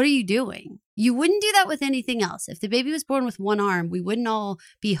 What are you doing? You wouldn't do that with anything else. If the baby was born with one arm, we wouldn't all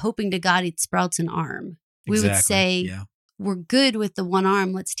be hoping to God it sprouts an arm. We would say, we're good with the one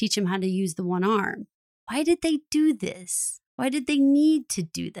arm. Let's teach him how to use the one arm. Why did they do this? Why did they need to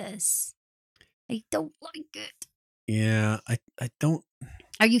do this? I don't like it. Yeah, I don't.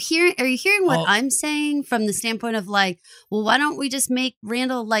 Are you hearing what I'm saying from the standpoint of like, well, why don't we just make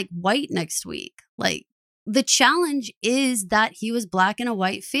Randall like white next week? Like, the challenge is that he was black in a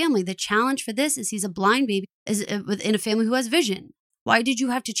white family. The challenge for this is he's a blind baby within a family who has vision. Why did you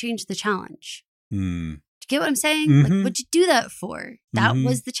have to change the challenge? Do you get what I'm saying? Like, what'd you do that for? That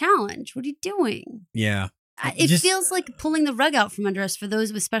was the challenge. What are you doing? Yeah. It feels like pulling the rug out from under us for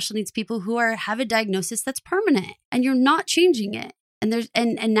those with special needs people who have a diagnosis that's permanent and you're not changing it. And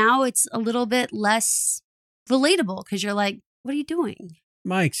and now it's a little bit less relatable because you're like, what are you doing?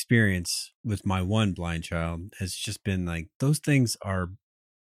 My experience with my one blind child has just been like, those things are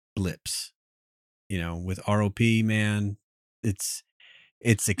blips. You know, with ROP, man, it's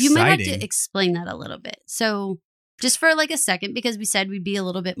exciting. You might have to explain that a little bit. So just for like a second, because we said we'd be a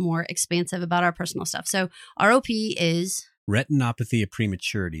little bit more expansive about our personal stuff. So ROP is retinopathy of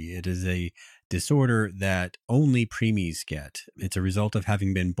prematurity. It is a disorder that only preemies get. It's a result of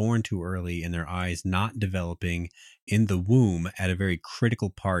having been born too early and their eyes not developing in the womb at a very critical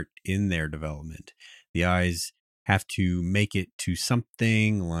part in their development. The eyes have to make it to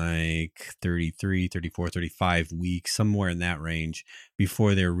something like 33, 34, 35 weeks, somewhere in that range,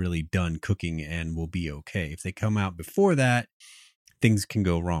 before they're really done cooking and will be okay. If they come out before that, things can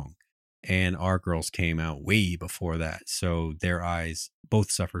go wrong. And our girls came out way before that. So their eyes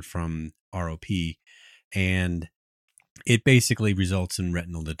both suffered from ROP, and it basically results in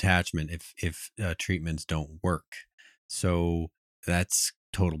retinal detachment if treatments don't work. So that's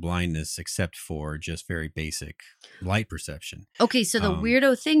total blindness, except for just very basic light perception. Okay, so the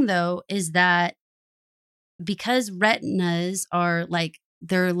weirdo thing though is that because retinas are like,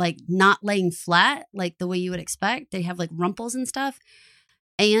 they're like not laying flat like the way you would expect, they have like rumples and stuff.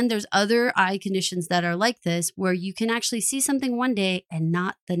 And there's other eye conditions that are like this where you can actually see something one day and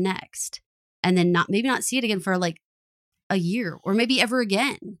not the next. And then maybe not see it again for like a year or maybe ever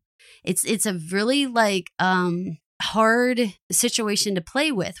again. It's a really like hard situation to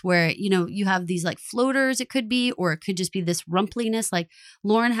play with where, you know, you have these like floaters, it could be, or it could just be this rumpliness. Like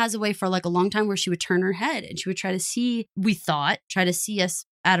Lauren has a way for like a long time where she would turn her head and she would try to see us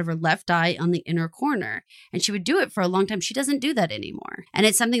out of her left eye on the inner corner. And she would do it for a long time. She doesn't do that anymore. And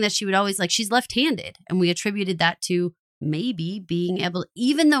it's something that she would always like, she's left-handed. And we attributed that to maybe being able,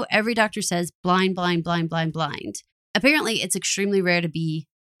 even though every doctor says blind, blind, blind, blind, blind. Apparently it's extremely rare to be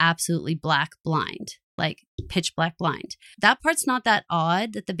absolutely black blind, like pitch black blind. That part's not that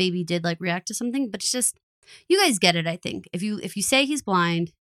odd that the baby did like react to something, but it's just, you guys get it, I think. If you say he's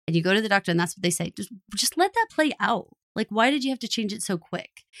blind and you go to the doctor and that's what they say, just let that play out. Like, why did you have to change it so quick?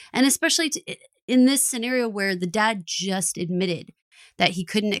 And especially in this scenario where the dad just admitted that he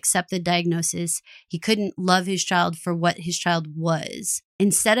couldn't accept the diagnosis, he couldn't love his child for what his child was.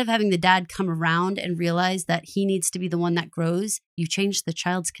 Instead of having the dad come around and realize that he needs to be the one that grows, you changed the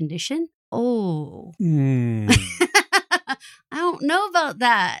child's condition? Oh. I don't know about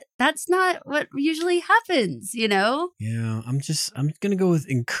that. That's not what usually happens, you know? Yeah, I'm going to go with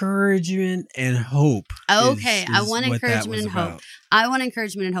encouragement and hope. Okay, I want encouragement and hope. I want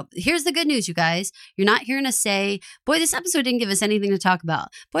encouragement and hope. Here's the good news, you guys. You're not hearing us say, boy, this episode didn't give us anything to talk about.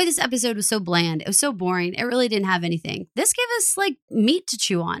 Boy, this episode was so bland. It was so boring. It really didn't have anything. This gave us like meat to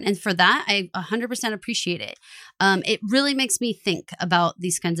chew on. And for that, I 100% appreciate it. It really makes me think about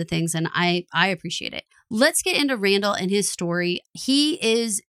these kinds of things. And I appreciate it. Let's get into Randall and his story. He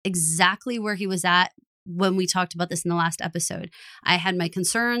is exactly where he was at when we talked about this in the last episode. I had my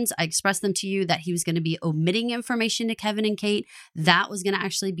concerns. I expressed them to you that he was going to be omitting information to Kevin and Kate. That was going to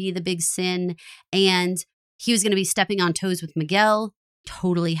actually be the big sin. And he was going to be stepping on toes with Miguel.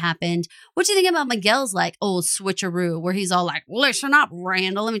 Totally happened. What do you think about Miguel's like old switcheroo where he's all like, listen up,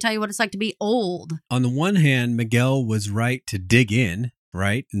 Randall. Let me tell you what it's like to be old. On the one hand, Miguel was right to dig in,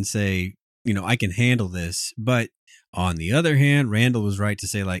 right? And say, you know, I can handle this. But on the other hand, Randall was right to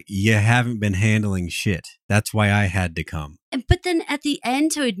say, like, you haven't been handling shit. That's why I had to come. But then at the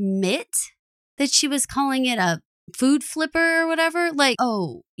end to admit that she was calling it a food flipper or whatever, like,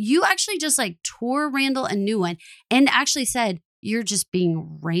 oh, you actually just like tore Randall a new one and actually said, you're just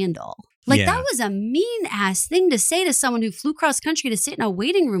being Randall. Like, that was a mean ass thing to say to someone who flew cross country to sit in a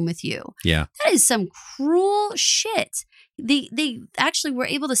waiting room with you. Yeah. That is some cruel shit. They actually were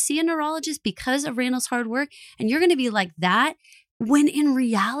able to see a neurologist because of Randall's hard work. And you're going to be like that when in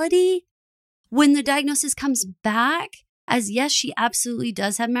reality, when the diagnosis comes back as yes, she absolutely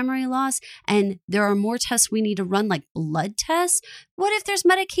does have memory loss. And there are more tests we need to run, like blood tests. What if there's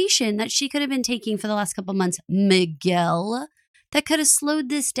medication that she could have been taking for the last couple of months, Miguel, that could have slowed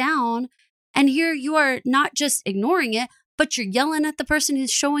this down? And here you are not just ignoring it, but you're yelling at the person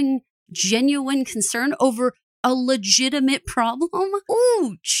who's showing genuine concern over a legitimate problem.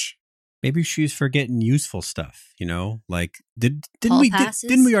 Ouch. Maybe she's forgetting useful stuff, you know? Like, didn't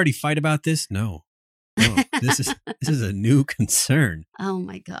we already fight about this? No. Oh, this is a new concern. Oh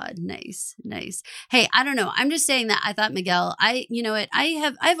my God. Nice. Hey, I don't know. I'm just saying that I thought Miguel,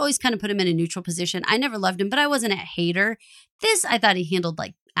 I've always kind of put him in a neutral position. I never loved him, but I wasn't a hater. This, I thought he handled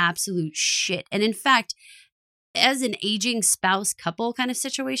like absolute shit. And in fact, as an aging spouse couple kind of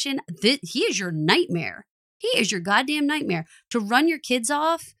situation, he is your nightmare. He is your goddamn nightmare to run your kids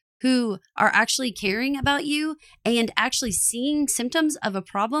off who are actually caring about you and actually seeing symptoms of a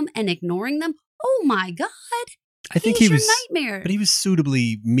problem and ignoring them. Oh my God. I think he was your nightmare. But he was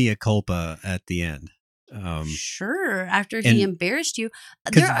suitably mea culpa at the end. Sure. After he embarrassed you.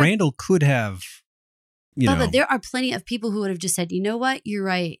 Because Randall could have, But there are plenty of people who would have just said, you know what? You're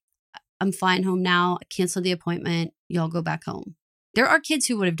right. I'm flying home now. Cancel the appointment. Y'all go back home. There are kids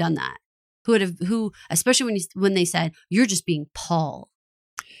who would have done that. Who, especially when they said, you're just being Paul.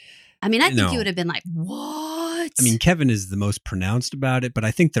 I mean, I think you would have been like, what? I mean, Kevin is the most pronounced about it, but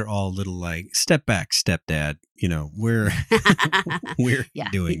I think they're all a little like, step back, stepdad. We're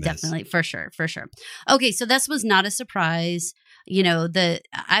doing this. Definitely, for sure. Okay, so this was not a surprise.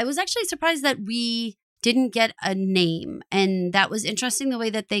 I was actually surprised that we didn't get a name. And that was interesting the way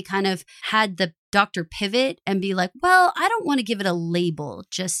that they kind of had the doctor pivot and be like, well, I don't want to give it a label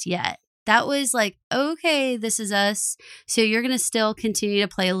just yet. That was like, okay, this is us. So you're going to still continue to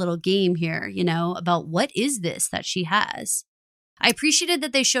play a little game here, about what is this that she has. I appreciated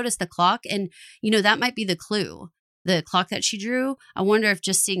that they showed us the clock and, that might be the clue, the clock that she drew. I wonder if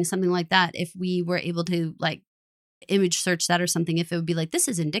just seeing something like that, if we were able to like image search that or something, if it would be like, this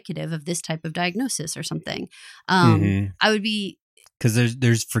is indicative of this type of diagnosis or something. I would be. Because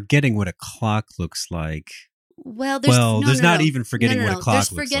there's forgetting what a clock looks like. Well, there's not even forgetting what a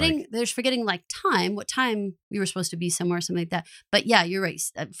clock looks like. There's forgetting like time, what time you were supposed to be somewhere, something like that. But yeah, you're right.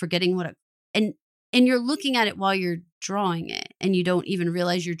 Forgetting and you're looking at it while you're drawing it and you don't even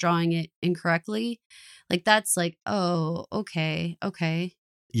realize you're drawing it incorrectly. Like that's like, oh, okay.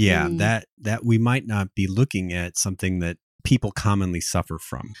 Yeah, that we might not be looking at something that people commonly suffer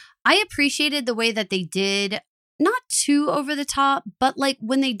from. I appreciated the way that they did. Not too over the top, but like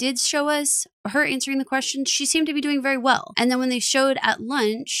when they did show us her answering the questions, she seemed to be doing very well. And then when they showed at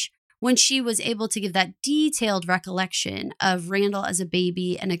lunch, when she was able to give that detailed recollection of Randall as a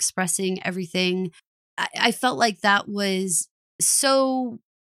baby and expressing everything, I felt like that was so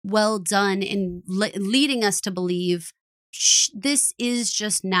well done in leading us to believe this is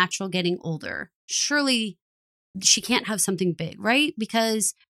just natural getting older. Surely she can't have something big, right?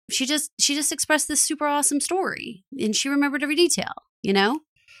 Because she just expressed this super awesome story and she remembered every detail,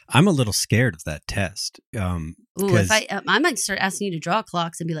 I'm a little scared of that test. If I might start asking you to draw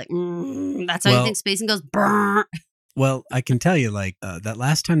clocks and be like, that's how you think spacing goes. Brr. Well, I can tell you like that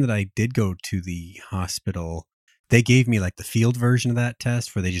last time that I did go to the hospital, they gave me like the field version of that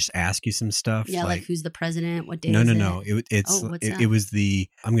test where they just ask you some stuff. Yeah, like who's the president? What day? No. It was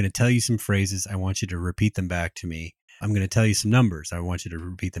I'm going to tell you some phrases. I want you to repeat them back to me. I'm going to tell you some numbers. I want you to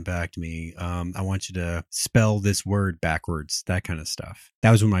repeat them back to me. I want you to spell this word backwards, that kind of stuff.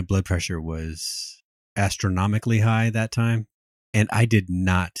 That was when my blood pressure was astronomically high that time. And I did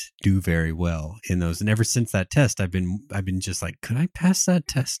not do very well in those. And ever since that test, I've been just like, could I pass that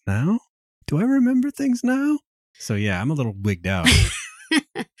test now? Do I remember things now? So yeah, I'm a little wigged out.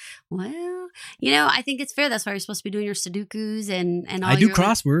 Well, I think it's fair. That's why you're supposed to be doing your Sudokus and all. I do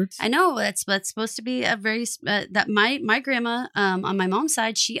crosswords. I know that's supposed to be a very that my grandma on my mom's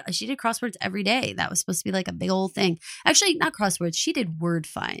side she did crosswords every day. That was supposed to be like a big old thing. Actually, not crosswords. She did word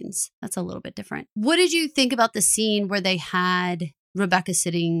finds. That's a little bit different. What did you think about the scene where they had Rebecca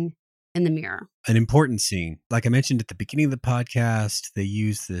sitting in the mirror? An important scene. Like I mentioned at the beginning of the podcast, they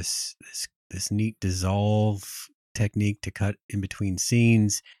use this neat dissolve technique to cut in between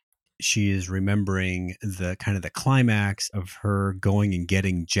scenes. She is remembering the kind of the climax of her going and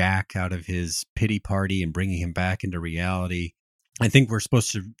getting Jack out of his pity party and bringing him back into reality. I think we're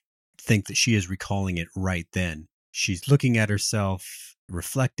supposed to think that she is recalling it right then. She's looking at herself,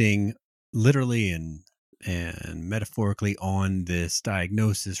 reflecting literally and metaphorically on this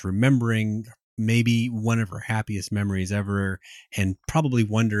diagnosis, remembering maybe one of her happiest memories ever, and probably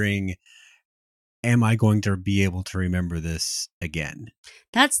wondering, am I going to be able to remember this again?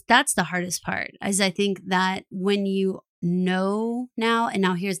 That's the hardest part, is I think that when you know now, and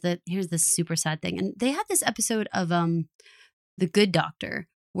now here's the super sad thing. And they had this episode of The Good Doctor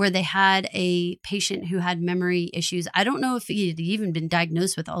where they had a patient who had memory issues. I don't know if he had even been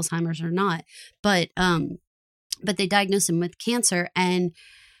diagnosed with Alzheimer's or not, but they diagnosed him with cancer, and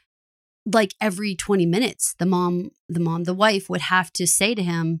like every 20 minutes, the wife would have to say to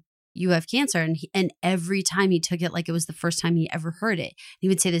him, you have cancer. And every time he took it like it was the first time he ever heard it. He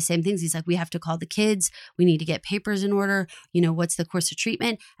would say the same things. He's like, we have to call the kids. We need to get papers in order. What's the course of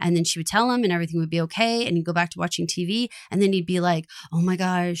treatment? And then she would tell him and everything would be okay. And he'd go back to watching TV. And then he'd be like, oh my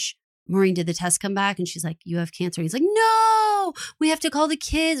gosh, Maureen, did the test come back? And she's like, you have cancer. He's like, no, we have to call the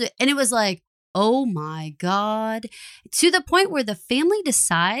kids. And it was like, oh my God, to the point where the family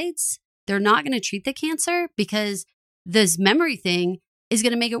decides they're not going to treat the cancer because this memory thing is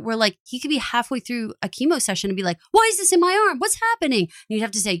going to make it where like he could be halfway through a chemo session and be like, why is this in my arm? What's happening? And you'd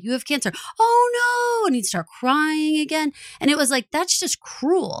have to say, you have cancer. Oh no. And he'd start crying again. And it was like, that's just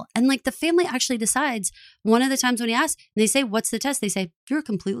cruel. And like the family actually decides one of the times when he asks, and they say, what's the test? They say, you're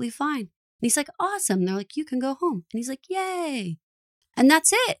completely fine. And he's like, awesome. And they're like, you can go home. And he's like, yay. And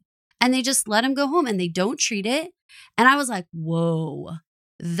that's it. And they just let him go home and they don't treat it. And I was like, whoa,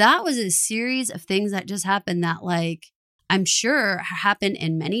 that was a series of things that just happened that like, I'm sure happened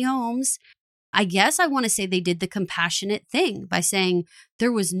in many homes. I guess I want to say they did the compassionate thing by saying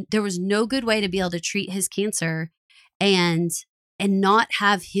there was no good way to be able to treat his cancer and not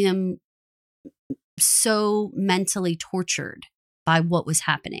have him so mentally tortured by what was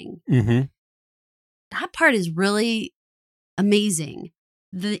happening. Mm-hmm. That part is really amazing.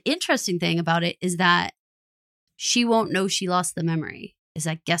 The interesting thing about it is that she won't know she lost the memory, is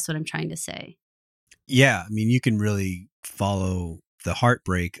I guess what I'm trying to say. Yeah. I mean, you can really follow the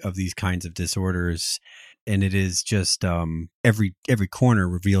heartbreak of these kinds of disorders. And it is just every corner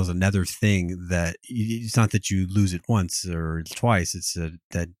reveals another thing that it's not that you lose it once or twice. It's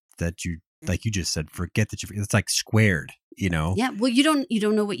that you, like you just said, forget that it's like squared, Yeah. Well, you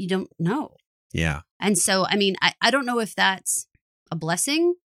don't know what you don't know. Yeah. And so, I mean, I don't know if that's a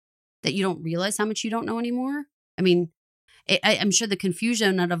blessing that you don't realize how much you don't know anymore. I mean, I'm sure the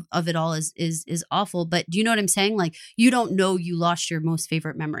confusion of it all is awful, but do you know what I'm saying? Like, you don't know you lost your most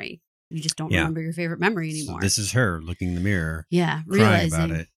favorite memory. You just don't remember your favorite memory anymore. So this is her looking in the mirror. Yeah. Realizing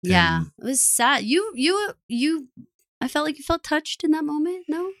about it. Yeah. It was sad. I felt like you felt touched in that moment.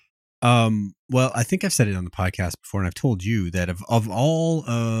 No? Well, I think I've said it on the podcast before, and I've told you that of all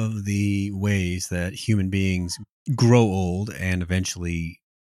of the ways that human beings grow old and eventually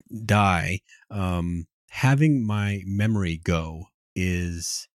die, having my memory go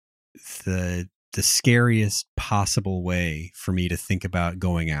is the scariest possible way for me to think about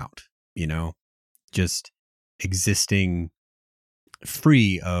going out, just existing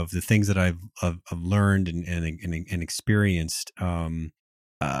free of the things that I've learned and experienced,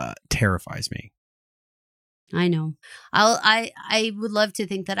 terrifies me. I know. I would love to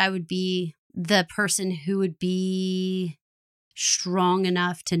think that I would be the person who would be strong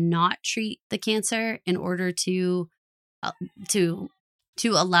enough to not treat the cancer in order to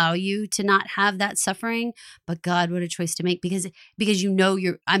allow you to not have that suffering. But God, what a choice to make, because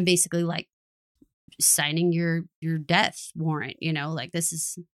I'm basically like signing your death warrant, like this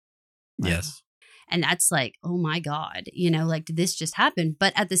is yes. And that's like, oh my God, like, did this just happen?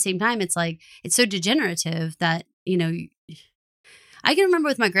 But at the same time, it's like, it's so degenerative that, I can remember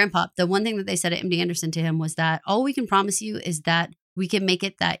with my grandpa, the one thing that they said at MD Anderson to him was that all we can promise you is that we can make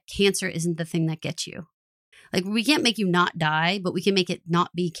it that cancer isn't the thing that gets you. Like, we can't make you not die, but we can make it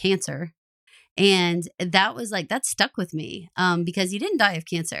not be cancer. And that was like, that stuck with me because he didn't die of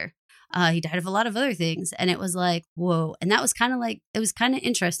cancer. He died of a lot of other things. And it was like, whoa. And that was kind of like, it was kind of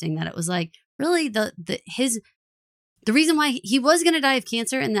interesting that it was like, really the reason why he was going to die of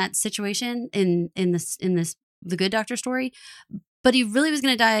cancer in that situation in this The Good Doctor story, but he really was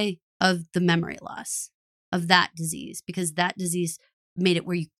going to die of the memory loss of that disease, because that disease made it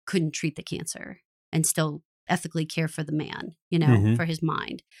where you couldn't treat the cancer and still ethically care for the man, Mm-hmm. for his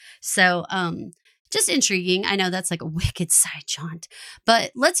mind. So, just intriguing. I know that's like a wicked side jaunt, but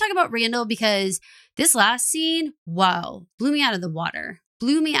let's talk about Randall, because this last scene, wow, blew me out of the water.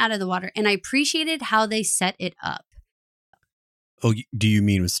 And I appreciated how they set it up. Oh, do you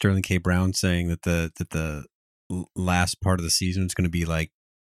mean with Sterling K. Brown saying that the last part of the season is going to be like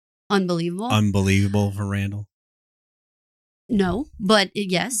unbelievable for Randall? No, but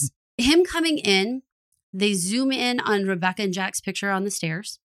yes, him coming in, they zoom in on Rebecca and Jack's picture on the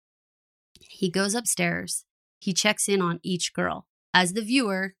stairs. He goes upstairs. He checks in on each girl. As the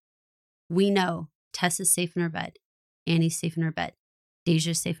viewer, we know Tess is safe in her bed. Annie's safe in her bed.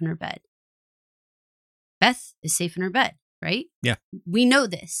 Deja's safe in her bed. Beth is safe in her bed, right? Yeah. We know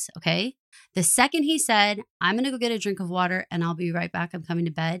this, okay? The second he said, I'm going to go get a drink of water and I'll be right back, I'm coming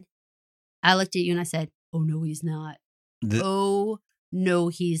to bed, I looked at you and I said, oh, no, he's not. Oh, no,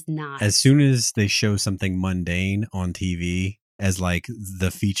 he's not. As soon as they show something mundane on TV as like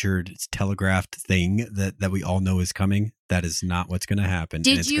the featured telegraphed thing that we all know is coming. That is not what's going to happen.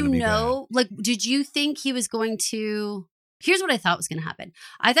 Did you know, like, did you think he was going to, here's what I thought was going to happen.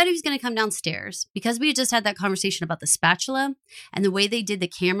 I thought he was going to come downstairs because we had just had that conversation about the spatula and the way they did the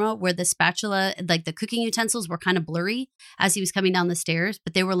camera where the spatula, like the cooking utensils were kind of blurry as he was coming down the stairs,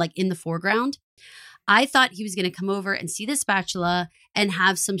 but they were like in the foreground. I thought he was going to come over and see the spatula and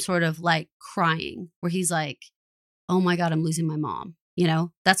have some sort of like crying where he's like, oh my God, I'm losing my mom. You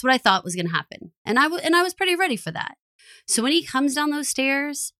know, that's what I thought was going to happen. And I was pretty ready for that. So when he comes down those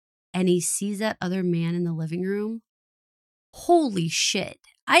stairs and he sees that other man in the living room, holy shit.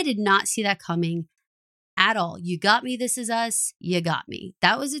 I did not see that coming at all. You got me. This Is Us. You got me.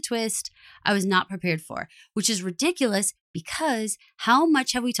 That was a twist I was not prepared for, which is ridiculous because how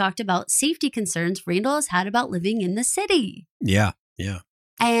much have we talked about safety concerns Randall has had about living in the city? Yeah. Yeah.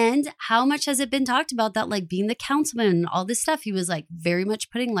 And how much has it been talked about that, like being the councilman and all this stuff? He was like very much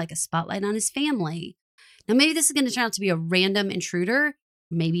putting like a spotlight on his family. Now, maybe this is going to turn out to be a random intruder.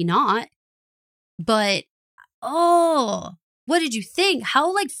 Maybe not. But, oh, what did you think?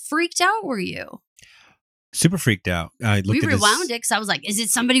 How like freaked out were you? Super freaked out. We rewound it because I was like, is it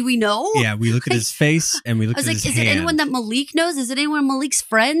somebody we know? Yeah, we look at his face and we look at his hand. Is it anyone that Malik knows? Is it anyone Malik's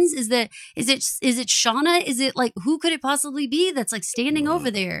friends? Is it Shauna? Is it like, who could it possibly be that's like standing over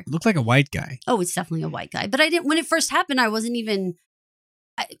there? Looked like a white guy. Oh, it's definitely a white guy. But I didn't, when it first happened, I wasn't even,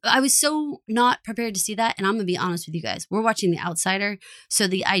 I was so not prepared to see that. And I'm going to be honest with you guys. We're watching The Outsider. So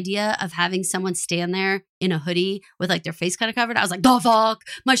the idea of having someone stand there in a hoodie with like their face kind of covered, I was like, the fuck,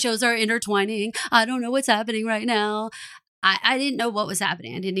 my shows are intertwining. I don't know what's happening right now. I didn't know what was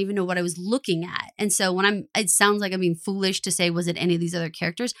happening. I didn't even know what I was looking at. And so it sounds like I'm being foolish to say, was it any of these other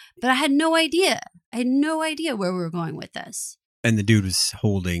characters? But I had no idea. I had no idea where we were going with this. And the dude was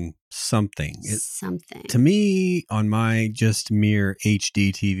holding something. Something. To me, on my just mere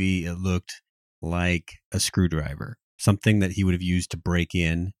HD TV, it looked like a screwdriver. Something that he would have used to break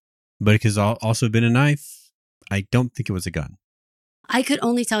in. But it could also been a knife. I don't think it was a gun. I could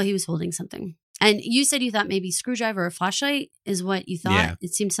only tell he was holding something. And you said you thought maybe screwdriver or flashlight is what you thought. Yeah.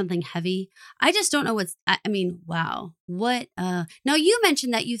 It seemed something heavy. I just don't know wow. What? Now, you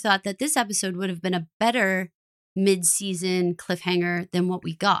mentioned that you thought that this episode would have been a better mid-season cliffhanger than what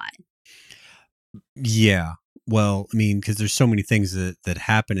we got. Yeah. Well, I mean, because there's so many things that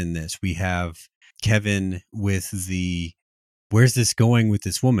happen in this. We have Kevin with where's this going with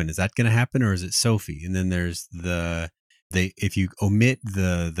this woman? Is that going to happen or is it Sophie? And then there's if you omit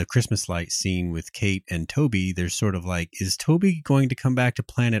the Christmas light scene with Kate and Toby, there's sort of like, is Toby going to come back to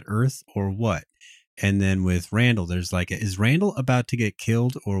planet Earth or what? And then with Randall, there's like, is Randall about to get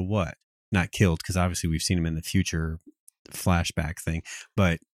killed or what? Not killed, because obviously we've seen him in the future flashback thing,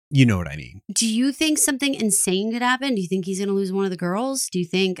 but you know what I mean. Do you think something insane could happen? Do you think he's going to lose one of the girls? Do you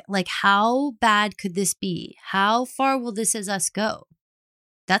think, like, how bad could this be? How far will This Is Us go?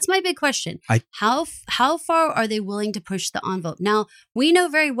 That's my big question. How far are they willing to push the envelope? Now, we know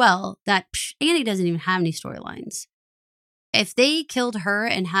very well that Annie doesn't even have any storylines. If they killed her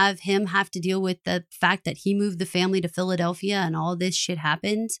and have him have to deal with the fact that he moved the family to Philadelphia and all this shit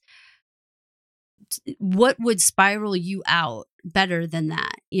happened, what would spiral you out better than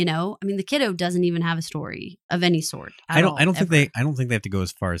that? You know, I mean, the kiddo doesn't even have a story of any sort. I don't think they have to go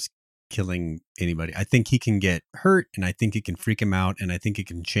as far as killing anybody. I think he can get hurt, and I think it can freak him out, and I think it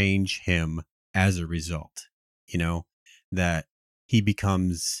can change him as a result. You know, that he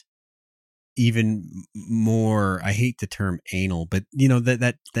becomes even more, I hate the term anal, but you know,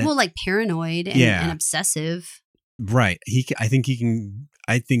 that well, like paranoid and obsessive. Right.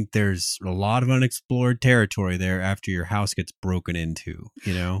 I think there's a lot of unexplored territory there after your house gets broken into,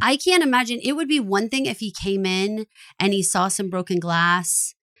 you know? I can't imagine. It would be one thing if he came in and he saw some broken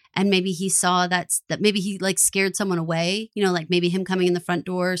glass and maybe he saw that maybe he like scared someone away, you know, like maybe him coming in the front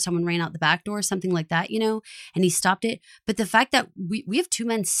door, someone ran out the back door, something like that, you know, and he stopped it. But the fact that we have two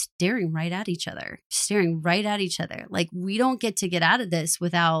men staring right at each other, like we don't get to get out of this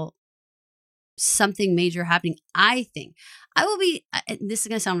without something major happening. I think I will be, this is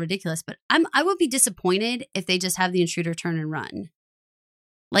going to sound ridiculous, but I will be disappointed if they just have the intruder turn and run.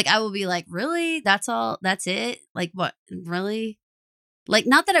 Like, I will be like, really? That's all? That's it? Like, what? Really? Like,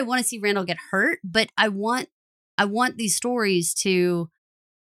 not that I want to see Randall get hurt, but I want these stories to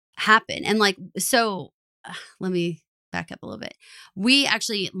happen. And like, so let me back up a little bit.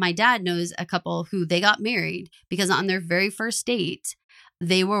 My dad knows a couple who they got married because on their very first date,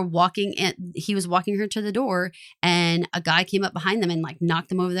 they were walking and he was walking her to the door, and a guy came up behind them and like knocked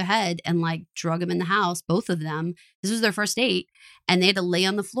them over their head and like drug them in the house, both of them. This was their first date, and they had to lay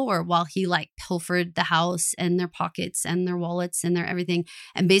on the floor while he like pilfered the house and their pockets and their wallets and their everything.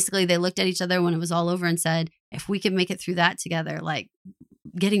 And basically they looked at each other when it was all over and said, if we can make it through that together, like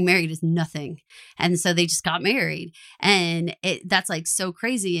getting married is nothing. And so they just got married, and that's like so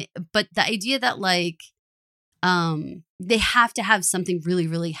crazy. But the idea that like, they have to have something really,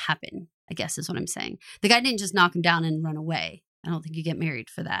 really happen, I guess is what I'm saying. The guy didn't just knock him down and run away. I don't think you get married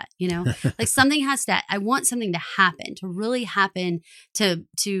for that, you know? Like something has to, I want something to happen, to really happen,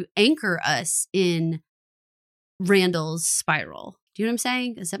 to anchor us in Randall's spiral. Do you know what I'm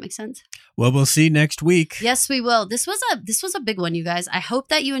saying? Does that make sense? Well, we'll see next week. Yes, we will. This was a big one, you guys. I hope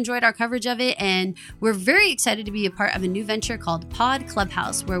that you enjoyed our coverage of it, and we're very excited to be a part of a new venture called Pod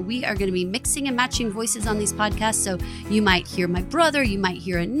Clubhouse, where we are going to be mixing and matching voices on these podcasts. So you might hear my brother, you might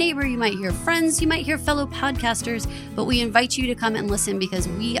hear a neighbor, you might hear friends, you might hear fellow podcasters, but we invite you to come and listen because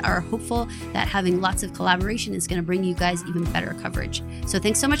we are hopeful that having lots of collaboration is going to bring you guys even better coverage. So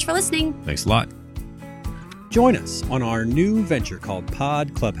thanks so much for listening. Thanks a lot. Join us on our new venture called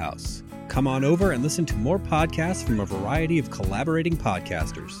Pod Clubhouse. Come on over and listen to more podcasts from a variety of collaborating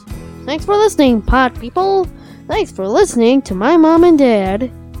podcasters. Thanks for listening, pod people. Thanks for listening to my mom and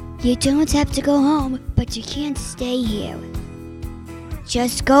dad. You don't have to go home, but you can't stay here.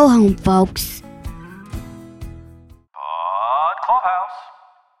 Just go home, folks.